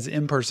as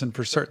in-person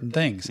for certain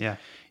things. Yeah.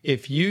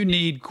 If you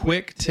need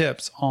quick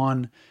tips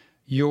on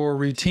your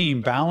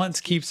routine, balance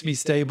keeps me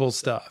stable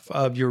stuff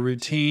of your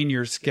routine,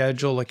 your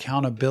schedule,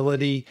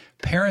 accountability,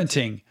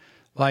 parenting,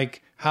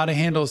 like how to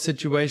handle a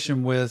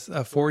situation with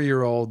a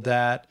 4-year-old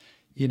that,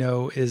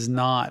 is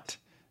not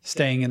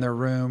staying in their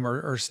room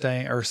or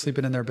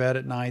sleeping in their bed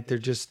at night. They're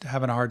just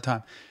having a hard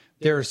time.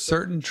 There are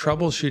certain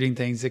troubleshooting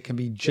things that can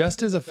be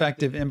just as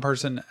effective in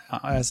person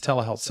as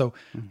telehealth. So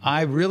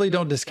I really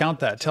don't discount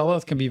that.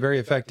 Telehealth can be very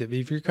effective.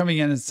 If you're coming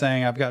in and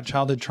saying, I've got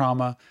childhood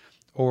trauma,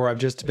 or I've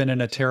just been in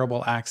a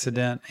terrible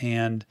accident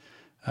and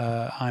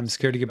I'm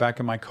scared to get back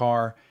in my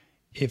car,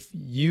 if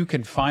you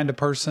can find a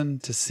person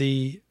to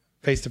see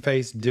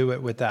face-to-face, do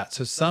it with that.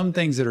 So some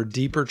things that are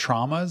deeper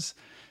traumas,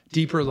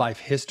 deeper life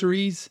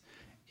histories,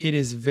 it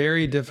is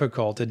very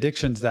difficult.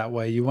 Addiction's that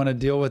way. You want to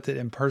deal with it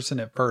in person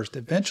at first.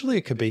 Eventually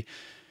it could be.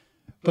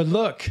 But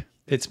look,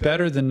 it's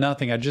better than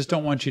nothing. I just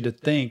don't want you to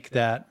think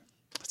that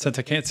since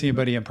I can't see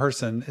anybody in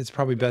person, it's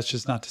probably best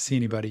just not to see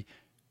anybody.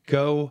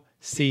 Go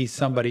see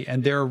somebody.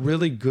 And there are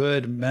really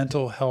good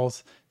mental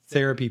health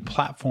therapy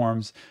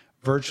platforms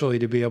virtually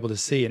to be able to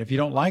see. And if you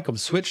don't like them,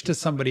 switch to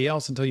somebody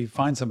else until you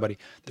find somebody.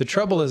 The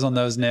trouble is on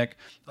those, Nick,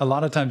 a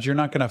lot of times you're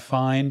not going to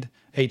find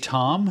a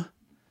Tom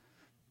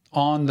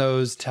on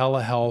those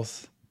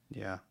telehealth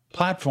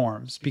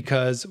platforms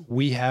because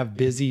we have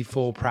busy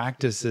full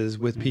practices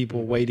with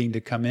people waiting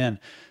to come in.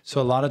 So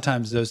a lot of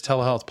times those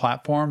telehealth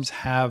platforms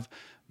have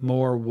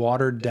more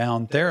watered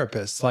down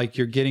therapists. Like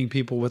you're getting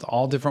people with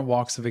all different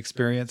walks of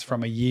experience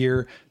from a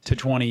year to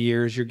 20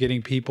 years. You're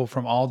getting people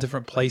from all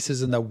different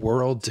places in the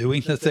world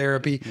doing the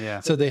therapy.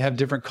 Yeah. So they have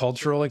different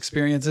cultural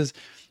experiences.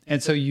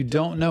 And so you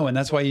don't know. And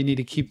that's why you need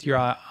to keep your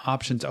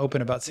options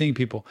open about seeing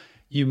people.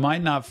 You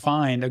might not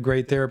find a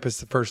great therapist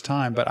the first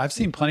time, but I've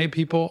seen plenty of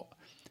people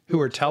who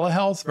are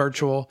telehealth,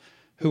 virtual,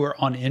 who are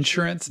on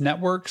insurance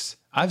networks.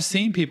 I've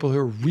seen people who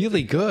are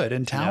really good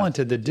and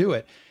talented that do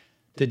it.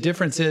 The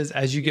difference is,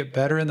 as you get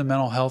better in the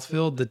mental health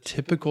field, the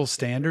typical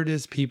standard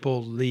is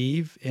people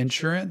leave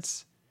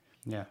insurance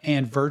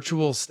and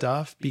virtual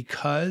stuff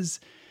because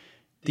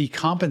the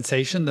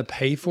compensation, the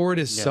pay for it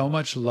is so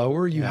much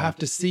lower. You have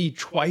to see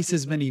twice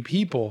as many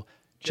people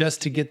just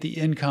to get the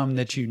income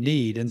that you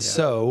need. And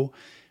so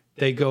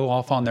they go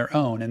off on their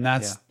own. And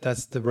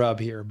that's the rub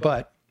here.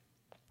 But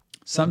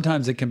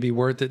sometimes it can be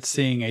worth it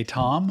seeing a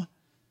Tom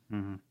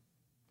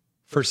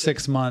for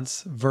 6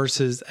 months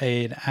versus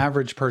an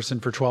average person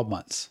for 12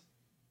 months.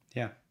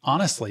 Yeah.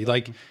 Honestly,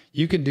 like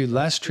you can do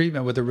less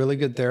treatment with a really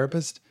good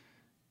therapist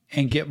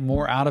and get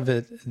more out of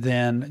it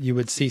than you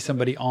would see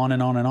somebody on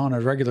and on and on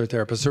as a regular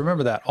therapist. So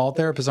remember that all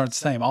therapists aren't the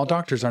same. All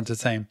doctors aren't the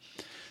same.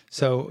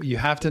 So you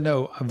have to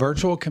know a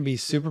virtual can be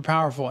super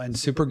powerful and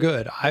super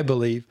good, I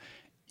believe,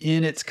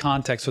 in its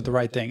context with the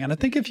right thing. And I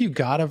think if you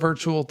got a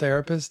virtual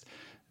therapist,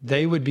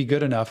 they would be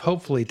good enough,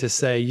 hopefully, to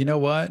say, you know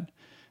what?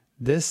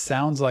 This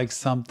sounds like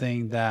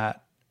something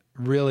that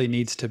really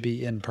needs to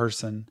be in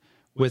person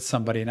with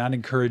somebody. And I'd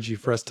encourage you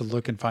for us to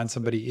look and find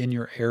somebody in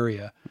your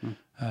area.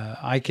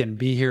 I can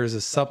be here as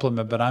a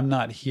supplement, but I'm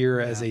not here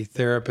as a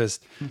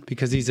therapist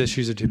because these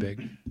issues are too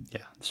big.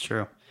 Yeah, it's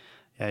true.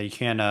 Yeah, you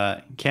can't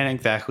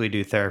exactly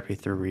do therapy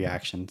through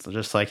reactions.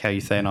 Just like how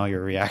you say in all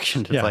your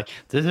reactions, it's like,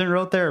 this isn't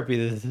real therapy.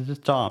 This is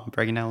just Tom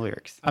breaking down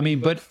lyrics. I mean,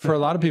 but for a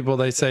lot of people,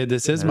 they say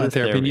this is my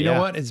therapy. And you know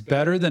what? It's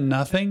better than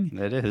nothing.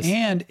 It is.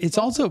 And it's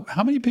also,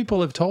 how many people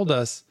have told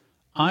us,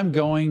 I'm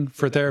going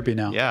for therapy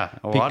now? Yeah,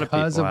 a lot of people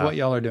because of what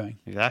y'all are doing.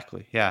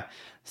 Exactly. Yeah.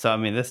 So, I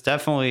mean, this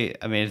definitely,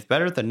 it's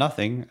better than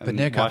nothing. But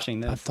Nick, watching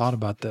this. I've thought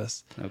about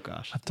this. Oh,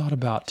 gosh. I've thought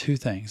about two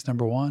things.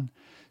 Number one,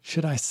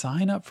 should I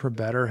sign up for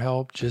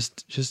BetterHelp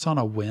just on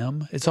a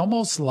whim? It's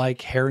almost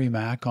like Harry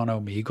Mack on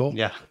Omegle.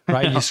 Yeah.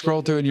 Right? You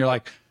scroll through and you're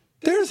like,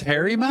 there's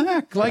Harry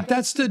Mack. Like,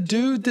 that's the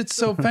dude that's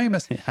so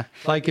famous.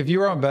 Like, if you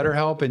were on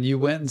BetterHelp and you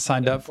went and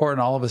signed up for it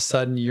and all of a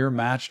sudden you're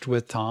matched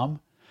with Tom,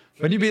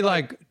 wouldn't you be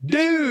like,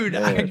 dude,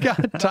 I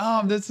got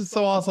Tom. This is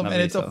so awesome.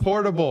 And it's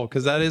affordable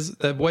because that is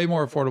way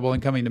more affordable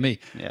than coming to me.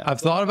 Yeah. I've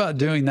thought about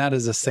doing that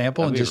as a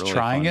sample and just really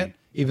trying it,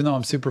 even though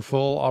I'm super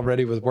full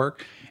already with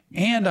work.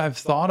 And I've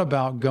thought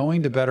about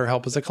going to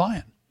BetterHelp as a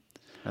client.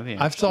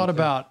 I've thought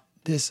about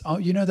this. Oh,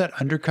 you know that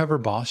Undercover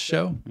Boss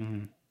show?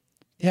 Mm-hmm.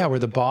 Yeah, where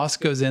the boss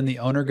goes in, the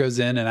owner goes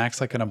in and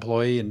acts like an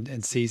employee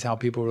and sees how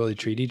people really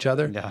treat each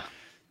other. Yeah.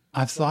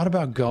 I've thought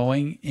about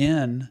going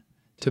in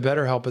to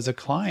BetterHelp as a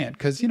client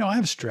because, I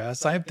have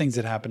stress. I have things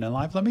that happen in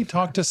life. Let me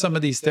talk to some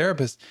of these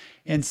therapists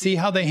and see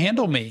how they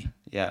handle me.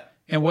 Yeah.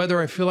 And whether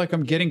I feel like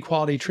I'm getting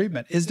quality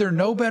treatment. Is there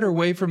no better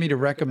way for me to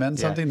recommend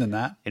something than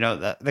that?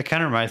 That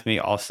kind of reminds me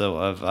also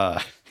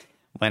of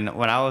when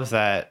I was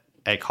at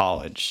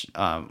college.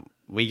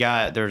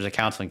 There was a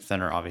counseling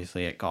center,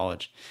 obviously, at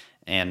college.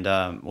 And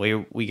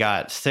we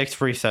got 6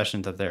 free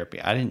sessions of therapy.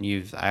 I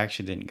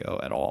actually didn't go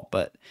at all,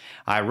 but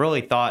I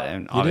really thought,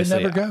 and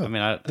obviously, didn't ever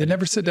go. They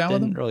never sit down with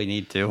them. Didn't really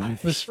need to.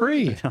 It was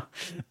free.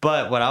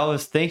 But what I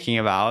was thinking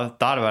about, I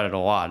thought about it a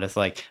lot. It's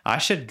like I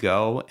should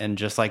go and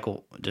just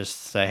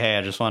say, hey,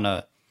 I just want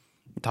to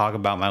talk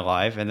about my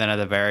life, and then at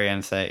the very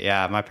end say,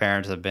 yeah, my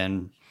parents have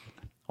been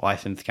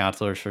licensed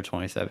counselors for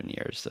 27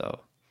 years, so.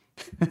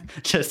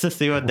 Just to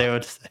see what they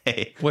would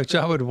say. Which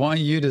I would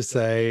want you to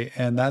say,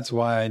 and that's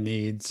why I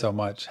need so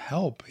much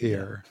help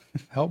here.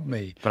 Help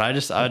me. But I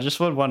just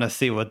would want to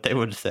see what they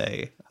would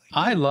say.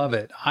 I love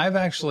it. I've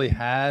actually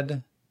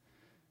had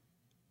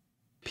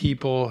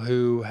people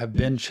who have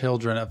been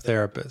children of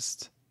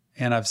therapists,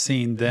 and I've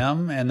seen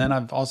them, and then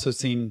I've also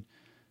seen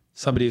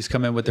somebody who's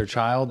come in with their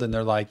child, and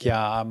they're like,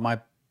 yeah,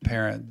 my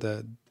parent,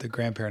 the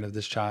grandparent of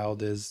this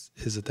child is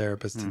a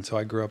therapist. And so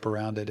I grew up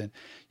around it. And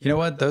you know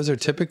what? Those are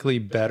typically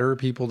better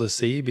people to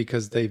see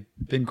because they've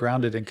been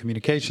grounded in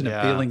communication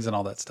and feelings and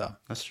all that stuff.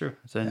 That's true.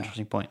 That's an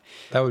interesting point.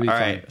 That would be fun.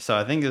 All right. So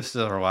I think this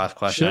is our last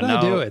question. Should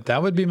I do it?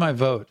 That would be my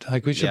vote.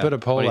 Like we should put a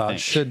poll out.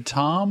 Should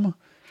Tom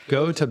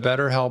go to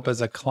BetterHelp as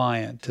a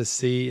client to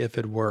see if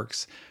it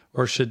works?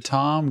 Or should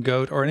Tom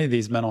go or any of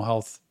these mental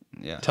health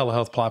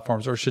telehealth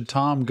platforms? Or should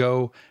Tom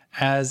go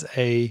as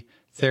a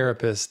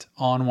therapist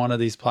on one of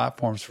these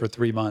platforms for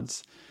 3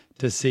 months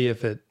to see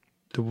if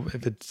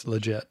it's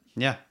legit?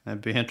 Yeah,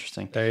 that'd be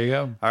interesting. There you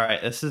go. All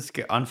right, this is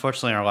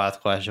unfortunately our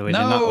last question. We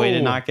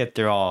did not get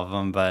through all of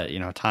them, but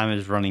time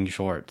is running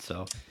short,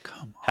 so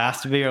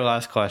has to be your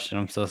last question.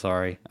 I'm so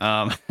sorry.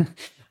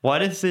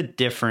 What is the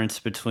difference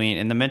between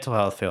in the mental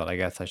health field? I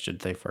guess I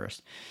should say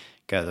first,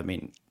 because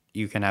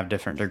you can have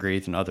different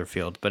degrees in other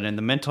fields, but in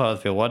the mental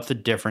health field, what's the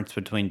difference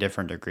between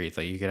different degrees?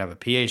 Like you could have a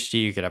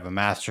PhD, you could have a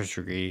master's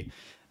degree.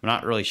 I'm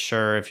not really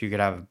sure if you could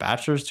have a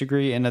bachelor's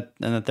degree in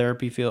the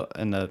therapy field.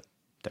 I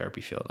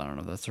don't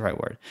know if that's the right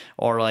word.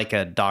 Or like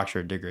a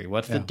doctorate degree.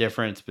 What's the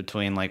difference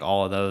between like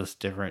all of those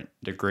different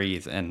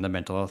degrees in the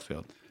mental health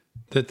field?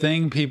 The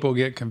thing people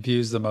get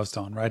confused the most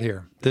on right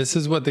here. This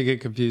is what they get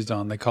confused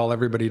on. They call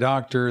everybody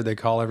doctor. They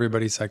call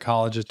everybody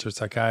psychologist or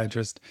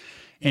psychiatrist.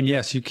 And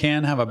yes, you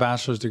can have a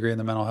bachelor's degree in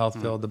the mental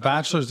health field. The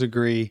bachelor's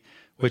degree,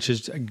 which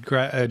is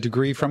a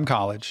degree from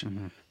college,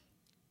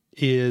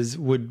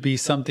 would be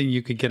something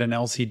you could get an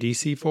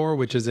LCDC for,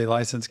 which is a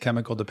licensed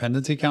chemical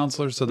dependency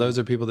counselor. So those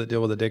are people that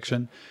deal with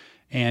addiction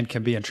and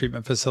can be in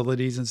treatment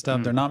facilities and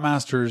stuff. They're not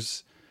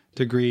master's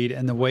degreed.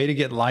 And the way to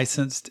get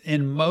licensed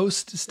in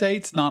most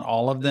states, not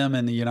all of them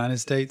in the United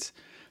States,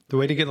 the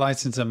way to get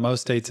licensed in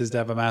most states is to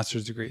have a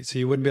master's degree. So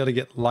you wouldn't be able to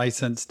get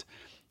licensed.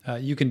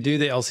 You can do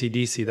the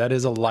LCDC. That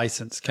is a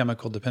licensed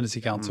chemical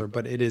dependency counselor,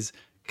 but it is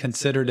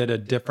considered at a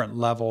different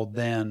level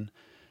than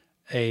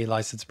a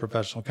licensed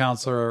professional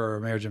counselor or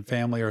a marriage and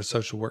family or a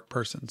social work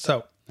person.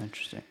 So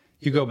interesting.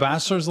 You go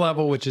bachelor's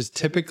level, which is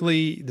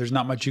typically, there's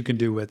not much you can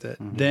do with it.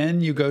 Then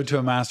you go to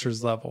a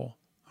master's level.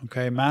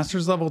 Okay.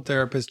 Master's level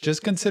therapist,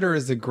 just consider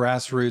as the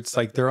grassroots,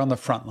 like they're on the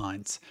front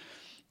lines.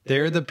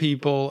 They're the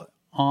people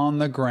on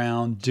the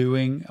ground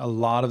doing a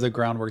lot of the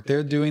groundwork.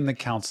 They're doing the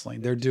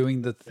counseling. They're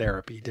doing the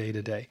therapy day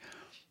to day.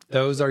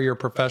 Those are your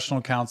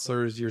professional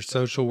counselors, your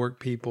social work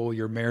people,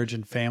 your marriage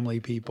and family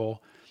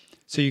people.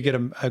 So you get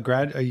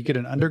you get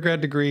an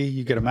undergrad degree,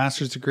 you get a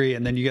master's degree,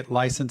 and then you get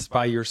licensed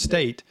by your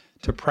state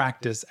to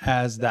practice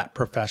as that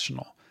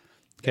professional.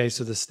 Okay,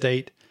 so the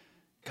state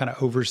kind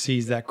of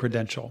oversees that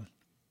credential.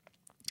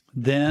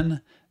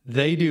 Then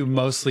they do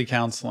mostly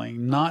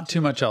counseling, not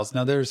too much else.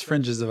 Now there's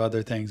fringes of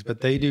other things,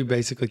 but they do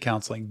basically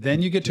counseling.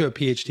 Then you get to a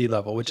PhD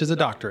level, which is a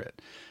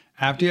doctorate.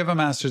 After you have a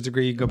master's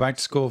degree, you go back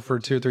to school for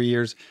 2 or 3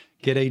 years,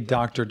 get a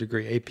doctorate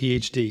degree, a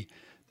PhD.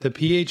 The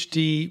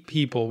PhD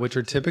people, which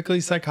are typically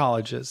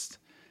psychologists,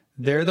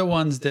 they're the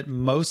ones that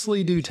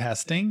mostly do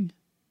testing.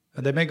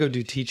 They may go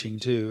do teaching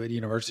too at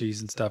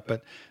universities and stuff,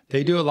 but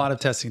they do a lot of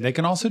testing. They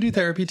can also do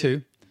therapy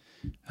too.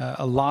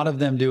 A lot of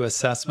them do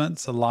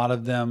assessments. A lot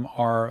of them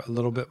are a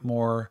little bit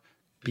more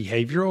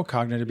behavioral,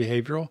 cognitive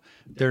behavioral.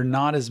 They're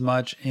not as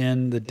much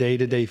in the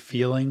day-to-day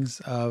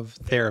feelings of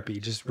therapy,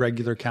 just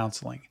regular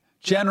counseling.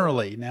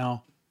 Generally,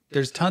 now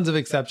there's tons of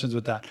exceptions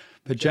with that,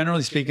 but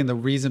generally speaking, the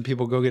reason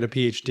people go get a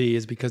PhD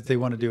is because they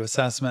want to do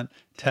assessment,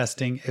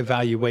 testing,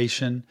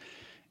 evaluation,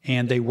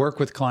 and they work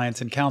with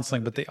clients in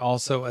counseling, but they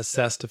also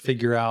assess to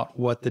figure out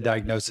what the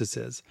diagnosis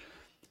is.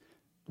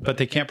 But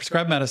they can't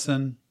prescribe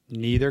medicine.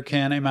 Neither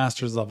can a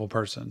master's level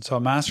person. So a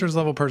master's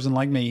level person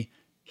like me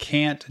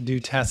can't do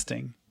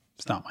testing.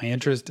 It's not my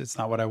interest. It's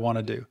not what I want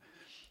to do.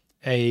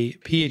 A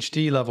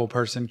PhD level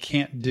person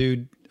can't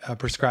do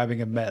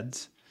prescribing of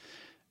meds.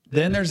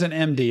 Then there's an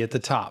MD at the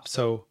top.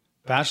 So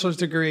bachelor's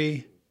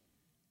degree,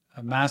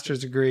 a master's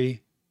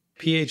degree,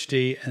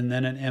 PhD, and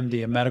then an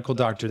MD, a medical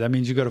doctor. That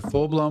means you go to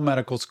full-blown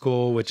medical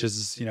school, which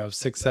is,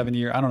 6-7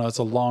 years. I don't know. It's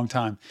a long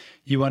time.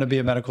 You want to be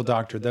a medical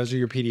doctor. Those are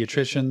your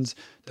pediatricians.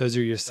 Those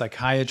are your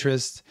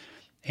psychiatrists.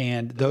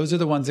 And those are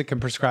the ones that can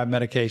prescribe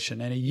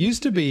medication. And it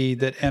used to be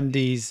that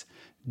MDs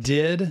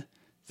did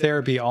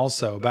therapy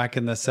also back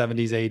in the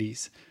 70s,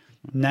 80s.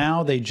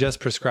 Now they just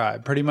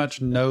prescribe. Pretty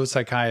much no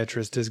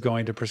psychiatrist is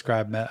going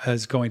to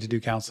is going to do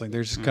counseling.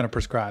 They're just going to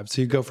prescribe.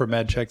 So you go for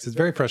med checks. It's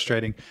very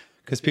frustrating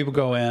because people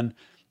go in,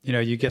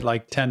 you get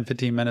like 10,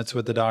 15 minutes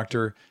with the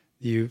doctor.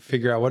 You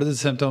figure out what are the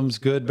symptoms,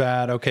 good,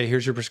 bad. Okay,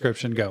 here's your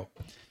prescription, go.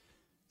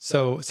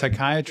 So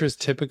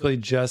psychiatrists typically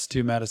just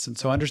do medicine.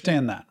 So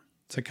understand that.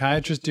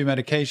 Psychiatrists do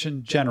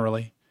medication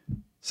generally.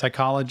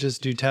 Psychologists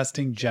do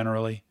testing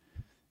generally.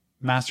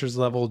 Master's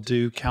level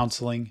do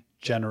counseling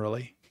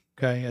generally.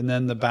 Okay, and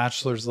then the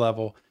bachelor's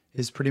level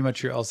is pretty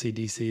much your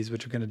LCDCs,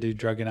 which are going to do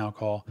drug and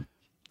alcohol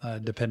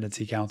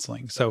dependency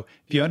counseling. So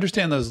if you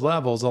understand those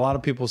levels, a lot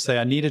of people say,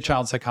 I need a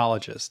child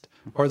psychologist,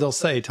 or they'll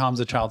say, Tom's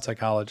a child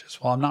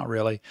psychologist. Well, I'm not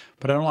really,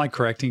 but I don't like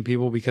correcting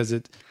people because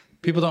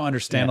people don't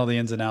understand all the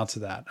ins and outs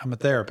of that. I'm a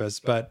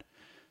therapist, but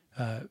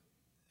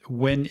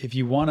if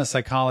you want a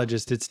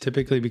psychologist, it's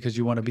typically because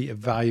you want to be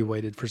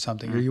evaluated for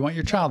something, or you want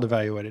your child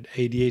evaluated,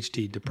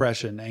 ADHD,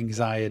 depression,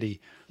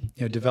 anxiety,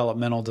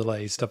 developmental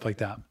delays, stuff like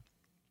that.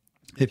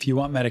 If you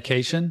want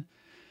medication,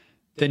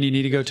 then you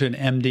need to go to an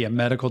MD, a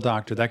medical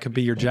doctor. That could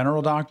be your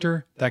general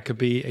doctor. That could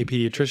be a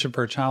pediatrician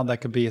for a child.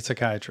 That could be a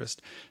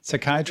psychiatrist.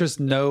 Psychiatrists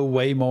know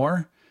way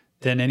more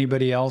than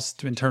anybody else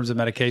in terms of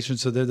medication.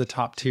 So they're the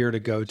top tier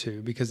to go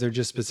to because they're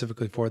just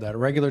specifically for that. A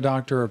regular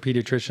doctor or a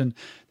pediatrician,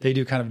 they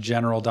do kind of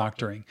general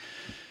doctoring.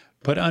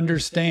 But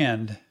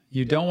understand,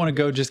 you don't want to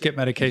go just get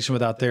medication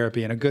without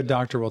therapy. And a good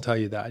doctor will tell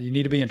you that. You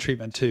need to be in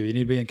treatment too. You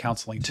need to be in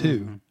counseling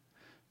too.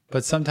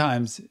 But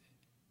sometimes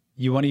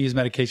you want to use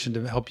medication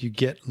to help you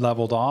get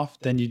leveled off.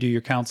 Then you do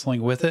your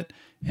counseling with it,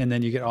 and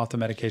then you get off the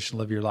medication,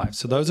 live your life.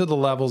 So those are the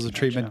levels of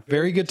treatment.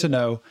 Very good to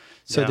know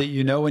so that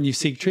you know when you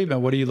seek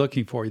treatment, what are you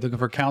looking for? Are you looking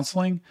for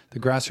counseling, the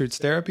grassroots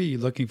therapy? Are you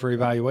looking for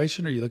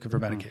evaluation, or are you looking for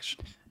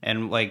medication?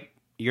 And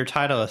your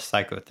title is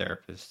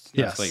psychotherapist.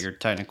 That's what your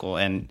technical,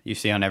 and you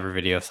see on every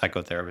video,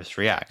 psychotherapist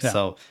react. Yeah.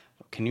 So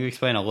Can you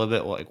explain a little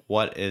bit like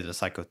what is a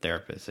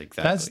psychotherapist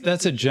exactly?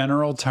 That's a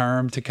general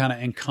term to kind of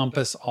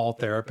encompass all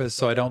therapists.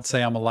 So I don't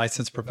say I'm a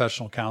licensed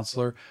professional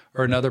counselor,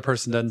 or another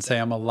person doesn't say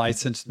I'm a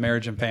licensed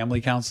marriage and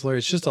family counselor.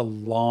 It's just a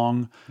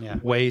long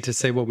way to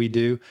say what we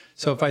do.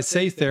 So if I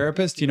say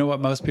therapist, you know what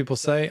most people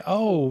say?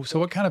 Oh, so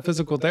what kind of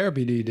physical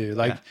therapy do you do?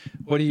 Like,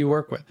 what do you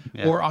work with?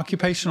 Or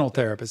occupational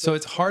therapist. So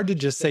it's hard to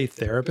just say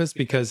therapist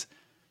because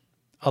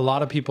a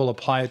lot of people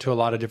apply it to a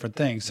lot of different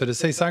things. So to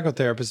say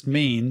psychotherapist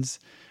means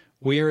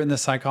we are in the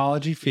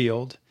psychology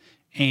field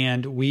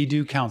and we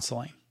do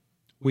counseling.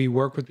 We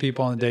work with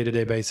people on a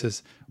day-to-day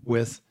basis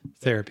with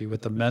therapy,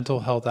 with the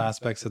mental health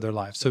aspects of their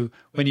life. So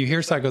when you hear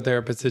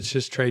psychotherapist, it's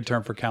just trade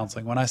term for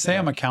counseling. When I say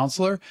I'm a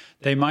counselor,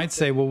 they might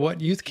say, well,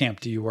 what youth camp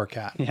do you work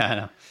at? Yeah, I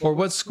know. Or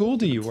what school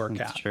do you work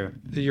That's at? true.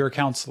 You're a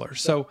counselor.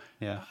 So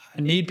I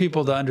need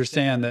people to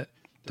understand that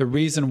the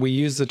reason we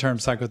use the term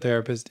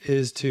psychotherapist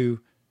is to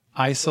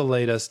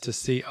isolate us to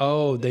see,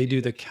 oh, they do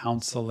the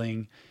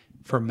counseling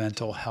for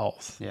mental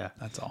health. Yeah.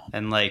 That's all.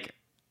 And like,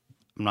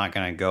 I'm not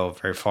going to go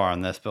very far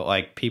on this, but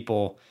like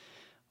people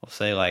will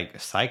say like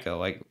psycho,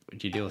 like,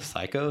 do you deal with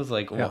psychos?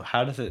 Like, well,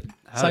 how does it?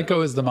 Psycho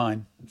is the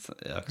mind.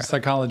 Okay.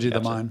 Psychology of the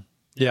mind.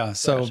 Yeah.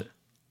 So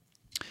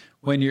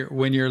when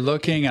you're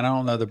looking, and I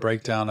don't know the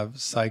breakdown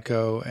of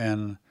psycho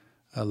and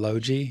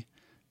logi,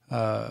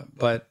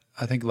 but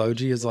I think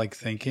logi is like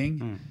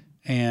thinking,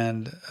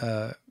 and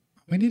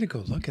we need to go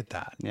look at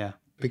that. Yeah.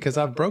 Because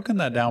I've broken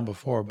that down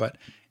before, but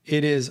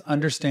it is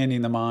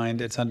understanding the mind.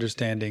 It's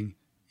understanding,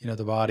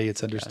 the body.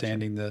 It's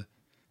understanding the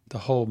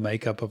whole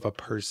makeup of a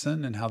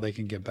person and how they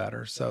can get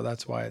better. So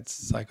that's why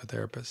it's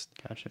psychotherapist,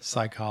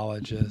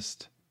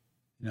 psychologist.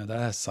 That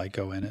has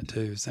psycho in it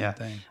too. Same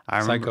thing.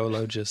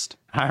 Psychologist.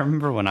 I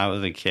remember when I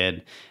was a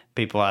kid,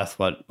 people asked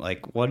what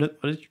did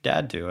your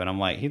dad do? And I'm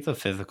like, he's a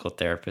physical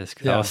therapist.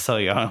 Because I was so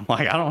young. I'm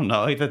like, I don't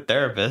know. He's a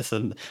therapist.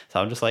 And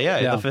so I'm just like,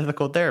 he's a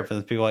physical therapist.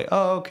 And people are like,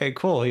 oh, okay,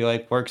 cool. He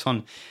like works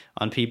on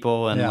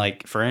people and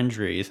like for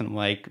injuries. And I'm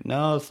like,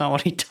 no, it's not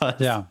what he does.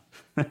 Yeah.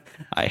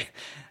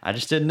 I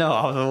just didn't know.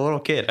 I was a little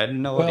kid. I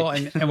didn't know.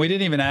 And we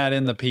didn't even add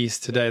in the piece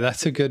today.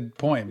 That's a good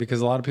point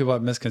because a lot of people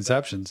have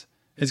misconceptions.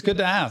 It's good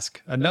to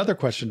ask. Another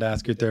question to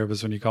ask your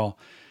therapist when you call.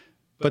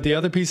 But the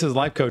other piece is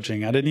life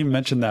coaching. I didn't even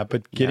mention that,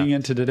 but getting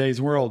into today's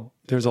world,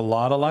 there's a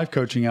lot of life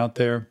coaching out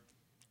there.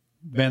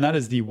 Man, that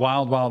is the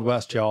wild, wild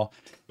west, y'all.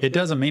 It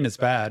doesn't mean it's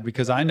bad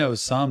because I know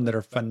some that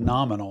are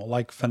phenomenal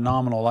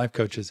life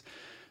coaches.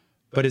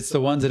 But it's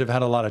the ones that have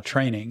had a lot of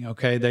training,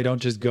 okay? They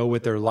don't just go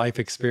with their life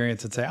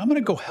experience and say, I'm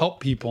going to go help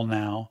people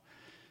now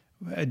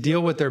deal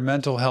with their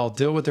mental health,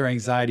 deal with their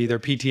anxiety, their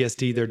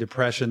PTSD, their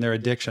depression, their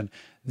addiction.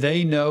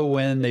 They know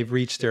when they've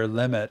reached their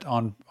limit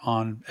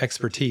on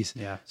expertise.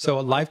 Yeah. So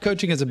life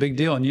coaching is a big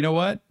deal. And you know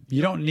what?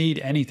 You don't need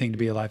anything to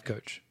be a life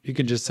coach. You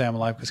can just say I'm a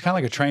life coach. It's kind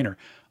of like a trainer.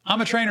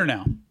 I'm a trainer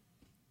now.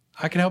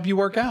 I can help you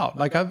work out.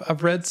 Like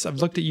I've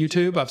looked at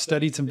YouTube, I've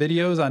studied some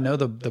videos, I know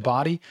the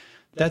body.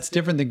 That's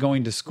different than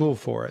going to school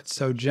for it.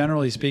 So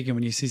generally speaking,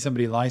 when you see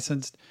somebody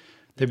licensed,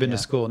 they've been to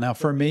school. Now,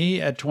 for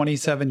me, at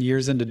 27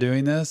 years into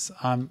doing this,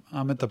 I'm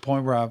at the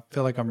point where I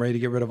feel like I'm ready to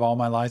get rid of all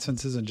my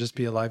licenses and just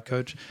be a life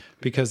coach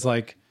because,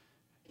 like,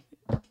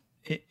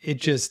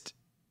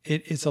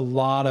 it's a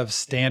lot of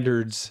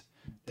standards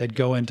that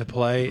go into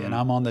play, and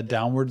I'm on the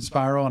downward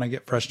spiral, and I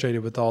get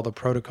frustrated with all the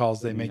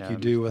protocols they make you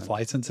do with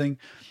licensing.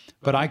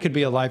 But I could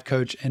be a life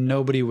coach and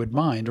nobody would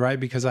mind, right?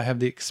 Because I have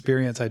the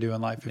experience I do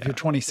in life. If you're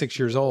 26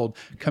 years old,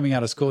 coming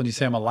out of school and you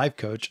say, I'm a life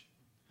coach,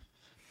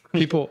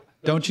 people,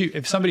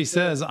 if somebody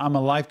says, I'm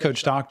a life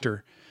coach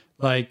doctor,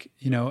 like,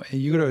 you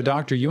go to a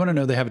doctor, you want to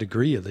know they have a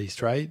degree at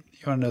least, right? You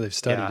want to know they've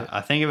studied it. I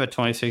think if a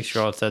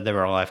 26-year-old said they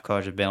were a life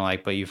coach, it'd been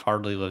like, but you've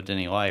hardly lived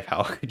any life.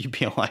 How could you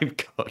be a life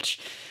coach?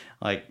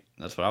 Like,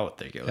 that's what I would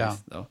think at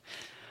least, though.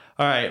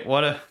 All right,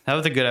 that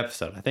was a good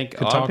episode. I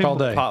think a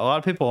lot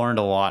of people learned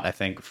a lot. I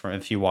think from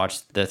if you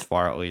watched this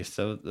far at least,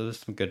 so there's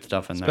some good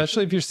stuff in there.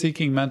 Especially if you're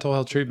seeking mental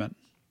health treatment,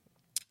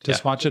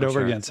 just watch it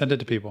over again. Send it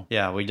to people.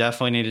 Yeah, we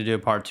definitely need to do a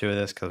part 2 of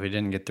this because we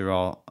didn't get through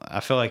all. I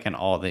feel like in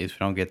all of these we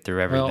don't get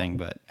through everything,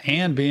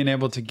 and being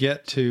able to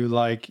get to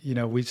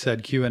we've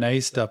said Q&A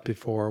stuff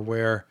before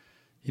where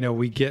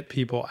we get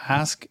people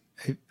ask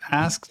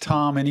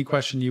Tom any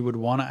question you would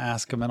want to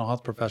ask a mental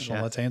health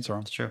professional. Let's answer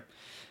them. That's true.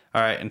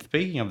 All right, and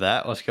speaking of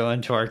that, let's go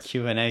into our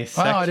Q&A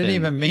section. Wow, I didn't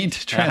even mean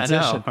to transition.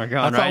 I know. We're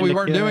going I thought we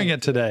weren't doing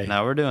it today.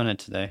 No, we're doing it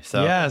today.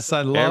 So yes,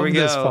 I love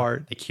this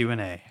part. The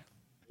Q&A.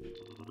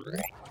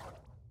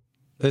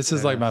 This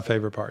is like my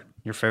favorite part.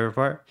 Your favorite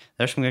part?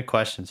 There's some good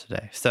questions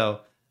today. So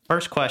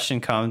first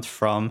question comes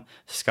from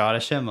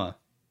Scottish Emma.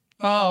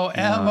 Oh,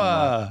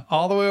 Emma.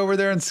 All the way over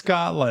there in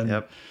Scotland.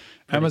 Yep.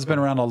 Emma's been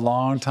around a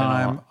long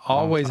time,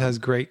 always has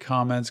great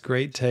comments,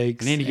 great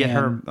takes. We need to get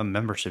her a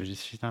membership.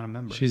 She's not a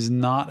member. She's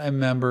not a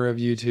member of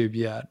YouTube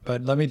yet.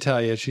 But let me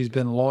tell you, she's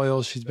been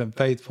loyal. She's been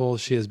faithful.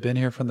 She has been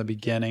here from the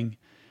beginning.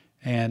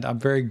 And I'm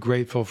very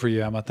grateful for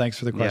you, Emma. Thanks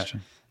for the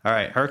question. All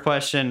right. Her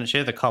question, she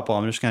has a couple.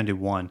 I'm just going to do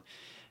one.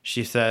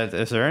 She says,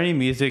 is there any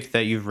music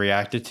that you've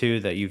reacted to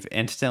that you've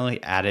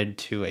instantly added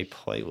to a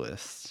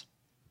playlist?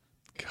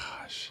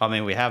 Gosh. I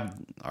mean, we have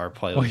our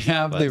playlist. We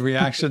have the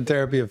Reaction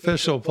Therapy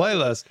official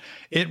playlist.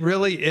 It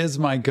really is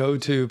my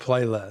go-to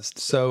playlist.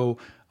 So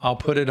I'll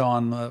put it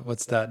on,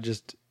 what's that?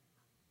 Just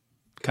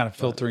kind of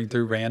filtering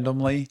through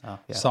randomly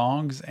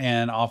songs,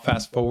 and I'll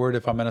fast forward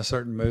if I'm in a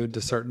certain mood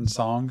to certain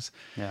songs.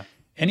 Yeah.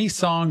 Any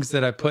songs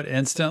that I put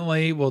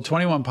instantly, well,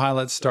 21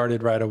 Pilots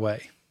started right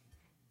away.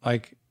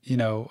 Like, you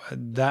know,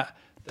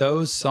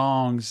 those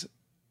songs,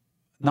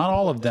 not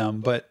all of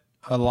them, but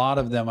a lot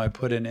of them I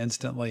put in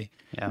instantly.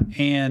 Yeah.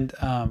 And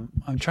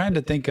I'm trying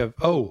to think of,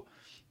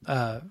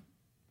 the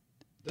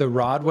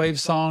Rod Wave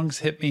songs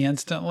hit me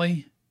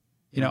instantly.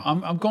 You know,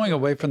 I'm going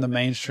away from the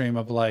mainstream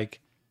of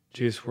like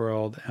Juice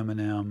WRLD,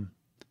 Eminem,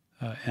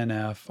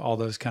 NF, all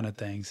those kind of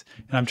things.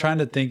 And I'm trying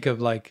to think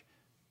of like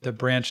the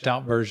branched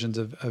out versions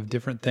of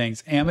different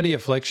things. Amity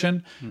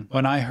Affliction,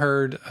 when I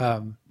heard,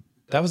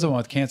 that was the one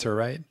with Cancer,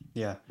 right?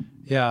 Yeah.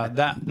 Yeah.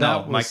 That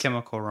was My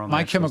Chemical Romance.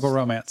 My Chemical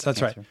Romance. That's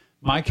Cancer. right.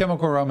 My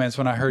Chemical Romance,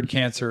 when I heard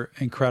Cancer,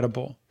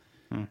 incredible.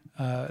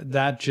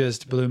 That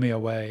just blew me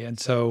away. And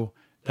so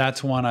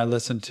that's one I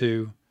listen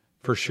to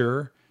for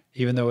sure,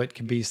 even though it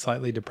can be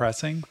slightly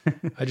depressing.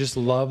 I just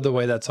love the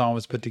way that song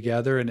was put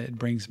together, and it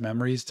brings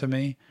memories to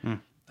me.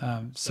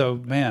 So,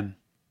 man,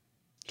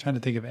 trying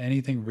to think of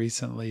anything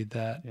recently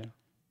that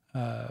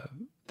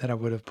that I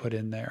would have put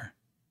in there.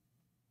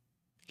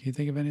 Can you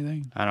think of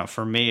anything? I don't know.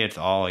 For me, it's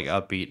all like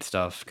upbeat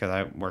stuff because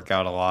I work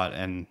out a lot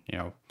and, you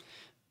know,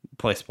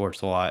 play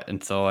sports a lot.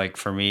 And so, like,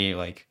 for me,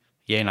 like,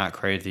 Yay Not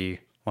Crazy,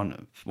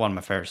 one of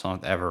my favorite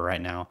songs ever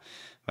right now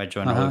by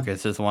Joyner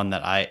Lucas is one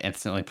that I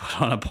instantly put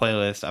on a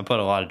playlist. I put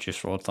a lot of Juice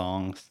WRLD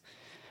songs.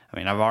 I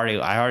mean, I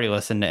already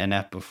listened to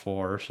NF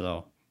before,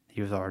 so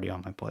he was already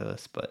on my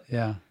playlist. But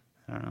yeah,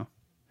 I don't know.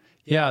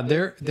 Yeah,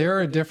 there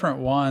are different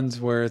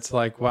ones where it's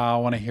like, wow,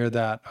 I want to hear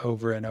that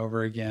over and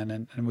over again,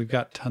 and we've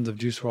got tons of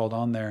Juice WRLD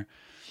on there,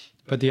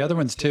 but the other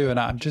ones too. And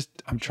I'm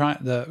trying.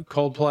 The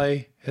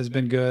Coldplay has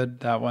been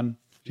good. That one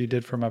you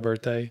did for my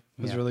birthday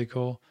was really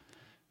cool.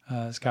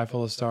 Sky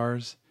Full of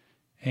Stars,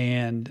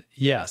 and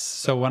yes.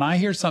 So when I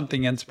hear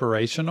something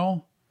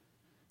inspirational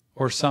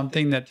or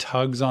something that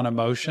tugs on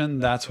emotion,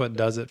 that's what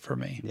does it for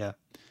me. Yeah.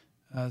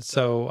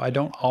 So I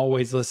don't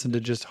always listen to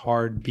just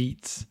hard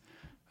beats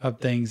of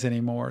things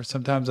anymore.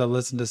 Sometimes I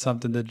listen to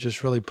something that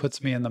just really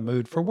puts me in the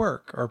mood for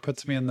work or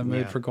puts me in the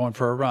mood for going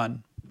for a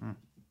run.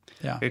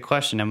 Yeah. Good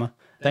question, Emma.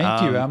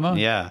 Thank you, Emma.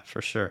 Yeah,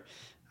 for sure.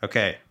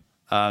 Okay.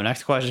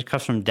 Next question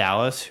comes from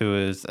Dallas, who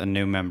is a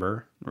new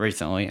member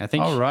recently. I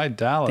think. All right,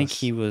 Dallas. I think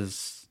he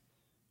was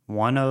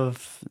one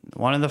of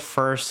the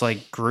first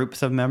like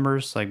groups of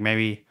members, like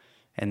maybe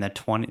in the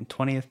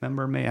 20th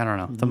member, maybe, I don't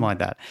know, something like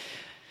that.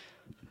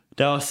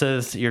 Dallas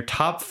says your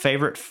top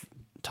five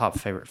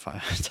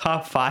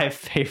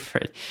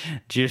favorite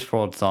Juice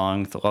WRLD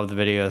songs. Love the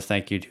videos.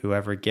 Thank you to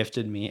whoever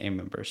gifted me a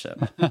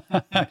membership.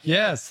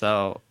 Yes.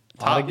 So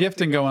a lot of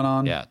gifting going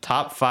on. Yeah.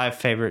 Top 5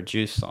 favorite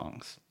Juice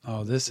songs.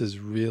 Oh, this is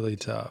really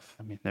tough.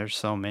 I mean, there's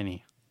so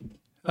many.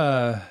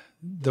 The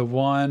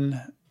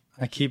one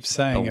I keep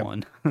saying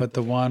it, but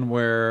the one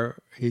where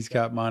he's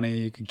got money,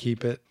 you can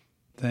keep it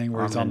thing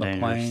where he's on the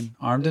plane.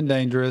 Armed and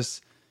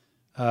Dangerous.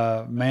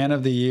 Man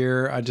of the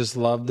Year. I just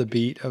love the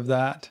beat of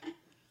that.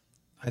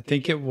 I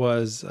think it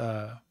was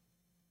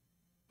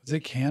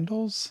it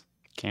Candles?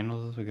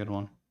 Candles is a good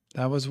one.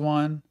 That was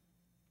one.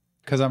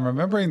 Because I'm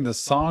remembering the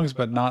songs,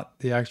 but not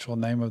the actual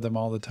name of them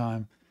all the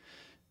time.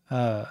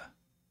 And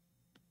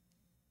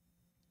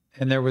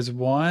there was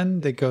one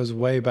that goes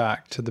way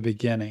back to the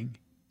beginning.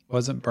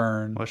 Wasn't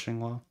Burn.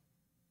 Wishing Well,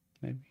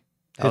 maybe.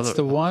 It's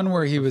the one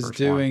where he was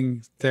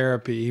doing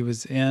therapy. He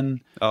was in...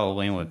 Oh,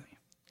 Lean With Me.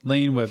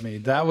 Lean With Me.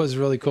 That was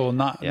really cool.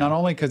 Not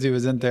only because he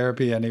was in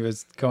therapy and he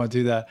was going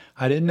through that.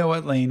 I didn't know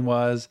what lean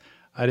was.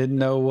 I didn't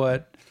know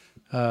what,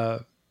 any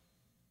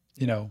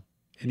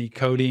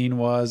codeine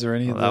was or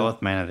any of that was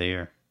Man of the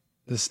Year.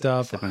 The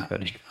stuff.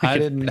 I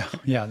didn't know.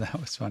 Yeah, that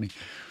was funny.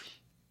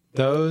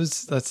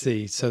 Those, let's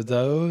see. So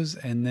those,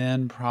 and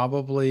then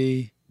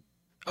probably,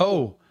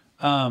 the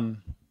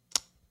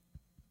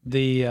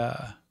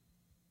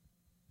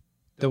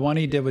one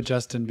he did with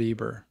Justin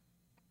Bieber.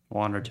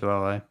 Wander to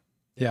LA.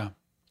 Yeah.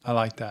 I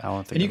like that.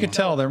 And you can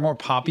tell they're more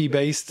poppy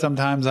based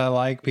sometimes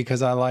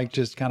because I like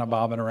just kind of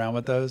bobbing around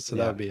with those. So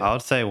that would be it. I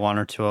would say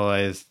Wander to LA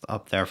is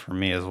up there for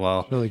me as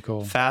well. Really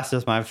cool. Fast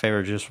is my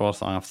favorite Juice WRLD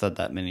song. I've said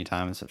that many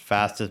times.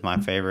 Fast is my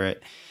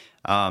favorite.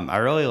 I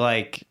really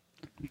like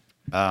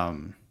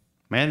Man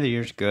of the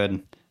Year's good.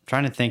 I'm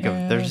trying to think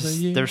of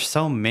there's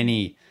so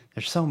many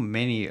of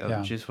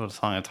Juice WRLD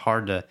songs. It's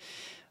hard to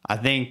I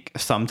think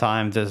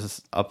Sometimes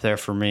is up there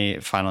for me.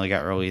 It finally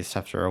got released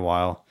after a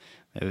while.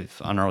 It was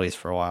unreleased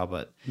for a while,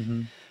 but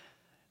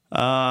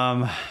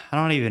I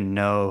don't even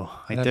know.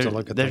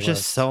 Like there's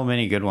just so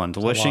many good ones.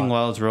 Wishing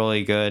Well is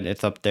really good.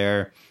 It's up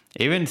there.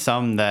 Even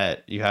some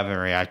that you haven't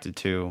reacted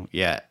to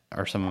yet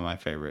are some of my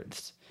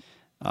favorites.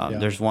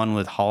 There's one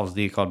with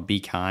Halsey called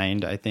Be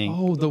Kind, I think.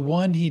 Oh, the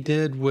one he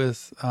did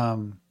with I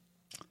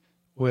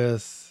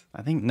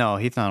think no,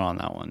 he's not on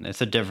that one.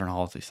 It's a different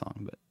Halsey song,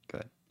 but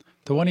good.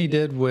 The one he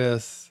did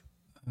with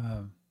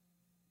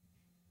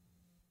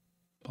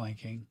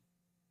blanking.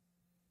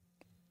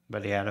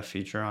 But he had a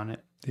feature on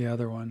it. The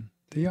other one,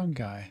 the young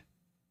guy.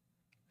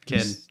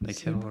 Kid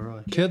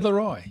Leroy. Kid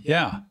Leroy,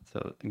 yeah.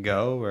 So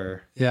Go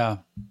or yeah.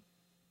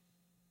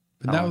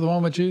 But that was the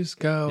one with Juice.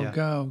 Go,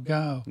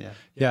 go. Yeah.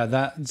 Yeah,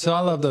 that. So I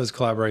love those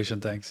collaboration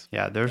things.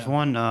 Yeah, there's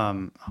one.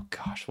 Oh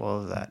gosh,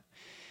 what was that?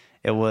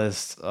 It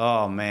was.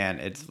 Oh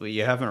man,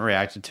 you haven't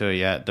reacted to it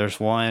yet. There's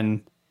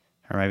one,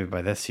 or maybe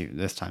by this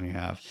time you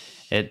have.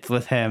 It's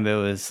with him. It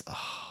was.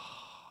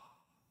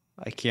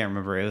 I can't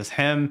remember. It was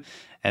him,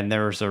 and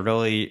there was a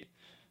really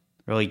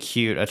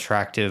cute,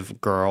 attractive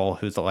girl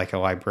who's like a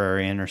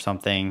librarian or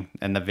something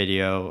in the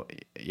video.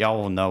 Y'all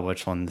will know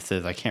which one this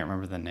is. I can't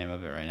remember the name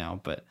of it right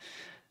now, but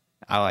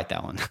I like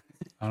that one.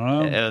 I don't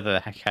know. It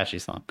was a catchy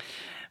song.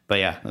 But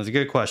yeah, it was a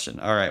good question.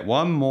 All right,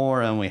 one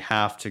more and we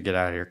have to get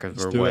out of here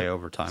because we're way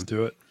over time. Let's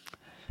do it.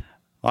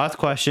 Last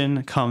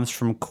question comes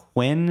from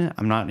Quinn.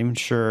 I'm not even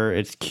sure.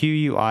 It's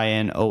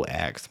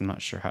Quinox. I'm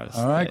not sure how to say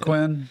it. All right,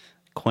 Quinn.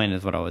 Quinn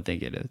is what I would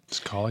think it is.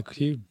 Just call it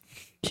Q.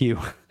 Q.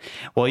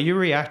 Well, you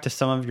react to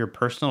some of your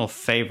personal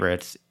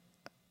favorites,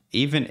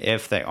 even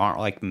if they aren't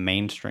like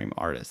mainstream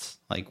artists.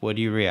 Like, would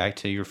you react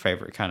to your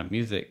favorite kind of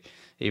music,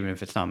 even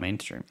if it's not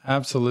mainstream?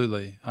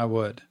 Absolutely, I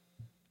would.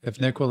 If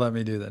Nick will let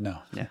me do that. No.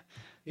 Yeah.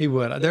 He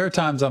would. There are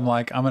times I'm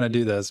like, I'm going to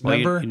do this.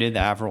 Remember? You did the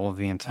Avril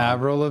Lavigne song.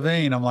 Avril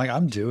Lavigne. I'm like,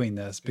 I'm doing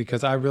this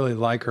because I really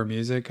like her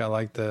music. I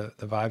like the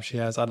vibe she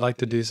has. I'd like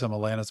to do some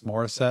Alanis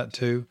Morissette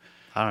too.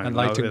 I don't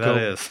even know who that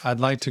is. I'd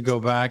like to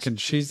go back,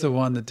 and she's the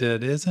one that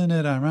did Isn't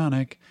It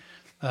Ironic?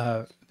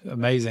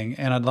 Amazing.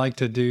 And I'd like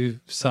to do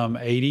some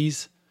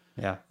 80s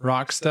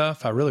rock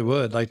stuff. I really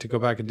would like to go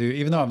back and do,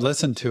 even though I've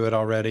listened to it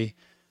already.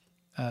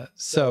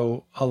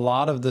 So a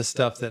lot of the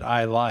stuff that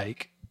I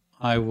like,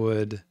 I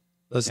would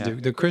listen to.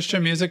 The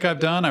Christian music I've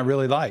done, I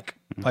really like.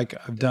 Mm-hmm. Like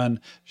I've done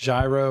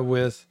Gyra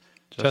with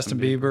Justin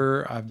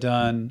Bieber. I've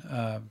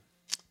done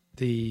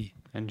the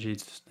In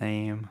Jesus'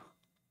 Name.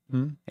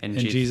 In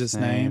Jesus'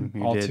 name.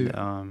 You all did,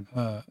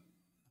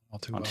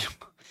 too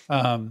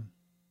well.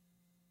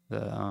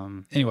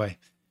 Anyway,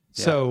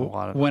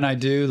 so when I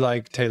do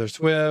like Taylor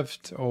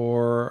Swift,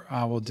 or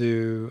I will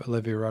do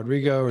Olivia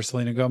Rodrigo or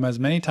Selena Gomez,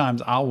 many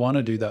times I'll want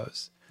to do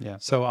those. Yeah.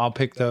 So I'll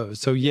pick those.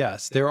 So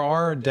yes, there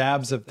are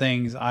dabs of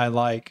things I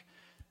like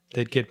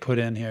that get put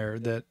in here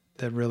that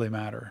really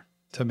matter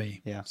to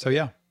me. Yeah. So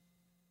yeah.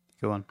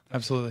 Good one.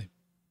 Absolutely.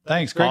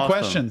 Thanks. Great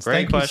questions.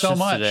 Great Thank you so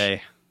much.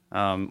 Today.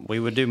 We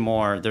would do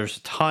more. There's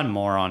a ton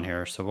more on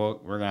here, so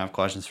we're gonna have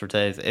questions for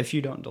today if you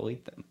don't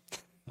delete them.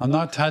 I'm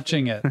not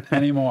touching it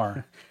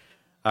anymore.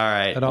 All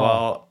right.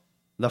 Well,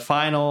 the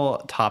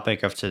final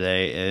topic of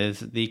today is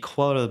the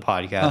quote of the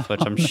podcast,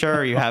 which I'm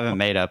sure you haven't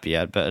made up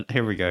yet, but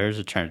here we go. Here's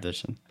a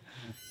transition.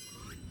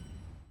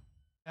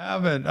 I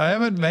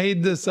haven't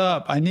made this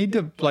up. I need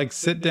to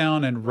sit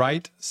down and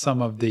write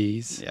some of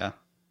these. Yeah.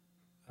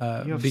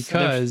 Because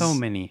there's so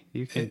many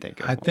you can think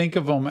of. I think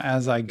of them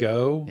as I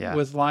go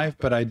with life,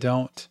 but I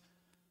don't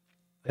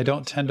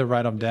tend to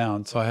write them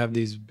down. So I have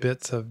these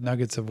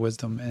nuggets of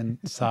wisdom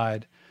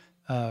inside.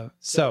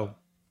 So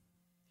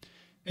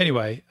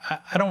anyway,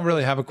 I don't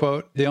really have a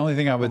quote. The only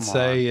thing I would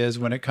say is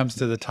when it comes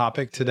to the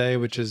topic today,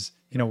 which is,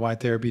 why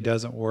therapy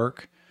doesn't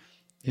work,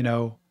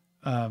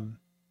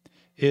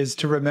 is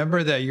to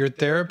remember that your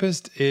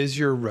therapist is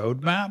your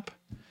roadmap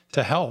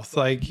to health.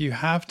 Like, you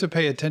have to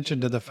pay attention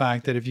to the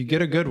fact that if you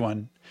get a good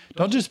one,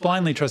 don't just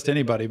blindly trust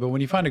anybody, but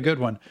when you find a good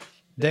one,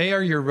 they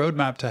are your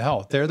roadmap to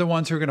health. They're the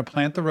ones who are going to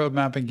plant the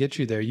roadmap and get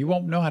you there. You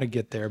won't know how to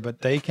get there,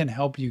 but they can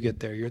help you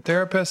get there. Your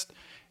therapist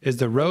is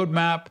the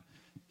roadmap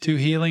to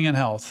healing and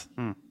health.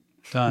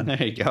 Done.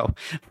 There you go.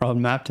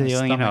 Roadmap to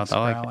healing and health.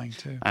 I like it.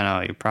 Too.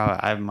 I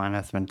know mine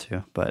has been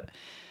too, but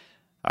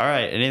all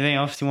right. Anything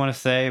else you want to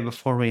say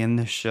before we end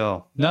this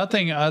show?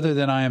 Nothing other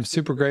than I am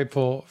super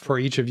grateful for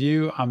each of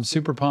you. I'm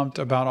super pumped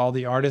about all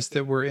the artists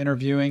that we're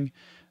interviewing.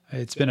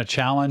 It's been a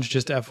challenge,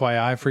 just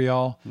FYI for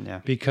y'all,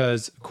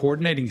 because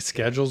coordinating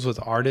schedules with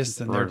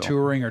artists and they're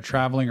touring or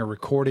traveling or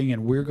recording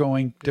and we're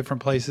going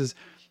different places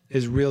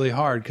is really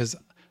hard because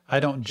I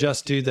don't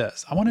just do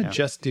this. I want to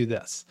just do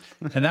this.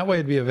 And that way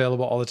it'd be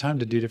available all the time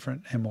to do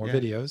different and more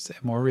videos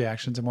and more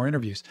reactions and more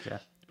interviews. Yeah.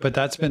 But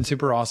that's been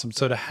super awesome.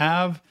 So to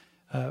have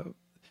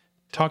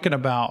talking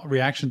about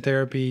reaction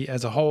therapy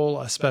as a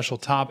whole, a special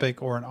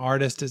topic or an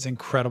artist is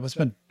incredible. It's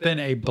been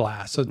a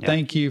blast. So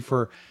thank you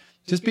for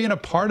just being a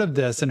part of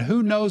this. And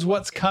who knows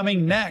what's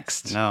coming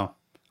next? No,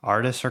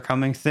 artists are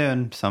coming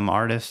soon. Some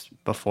artists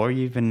before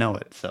you even know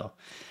it. So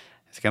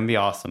it's going to be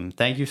awesome.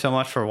 Thank you so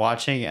much for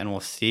watching, and we'll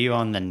see you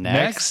on the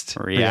next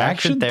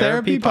Reaction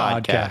Therapy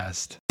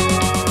Podcast.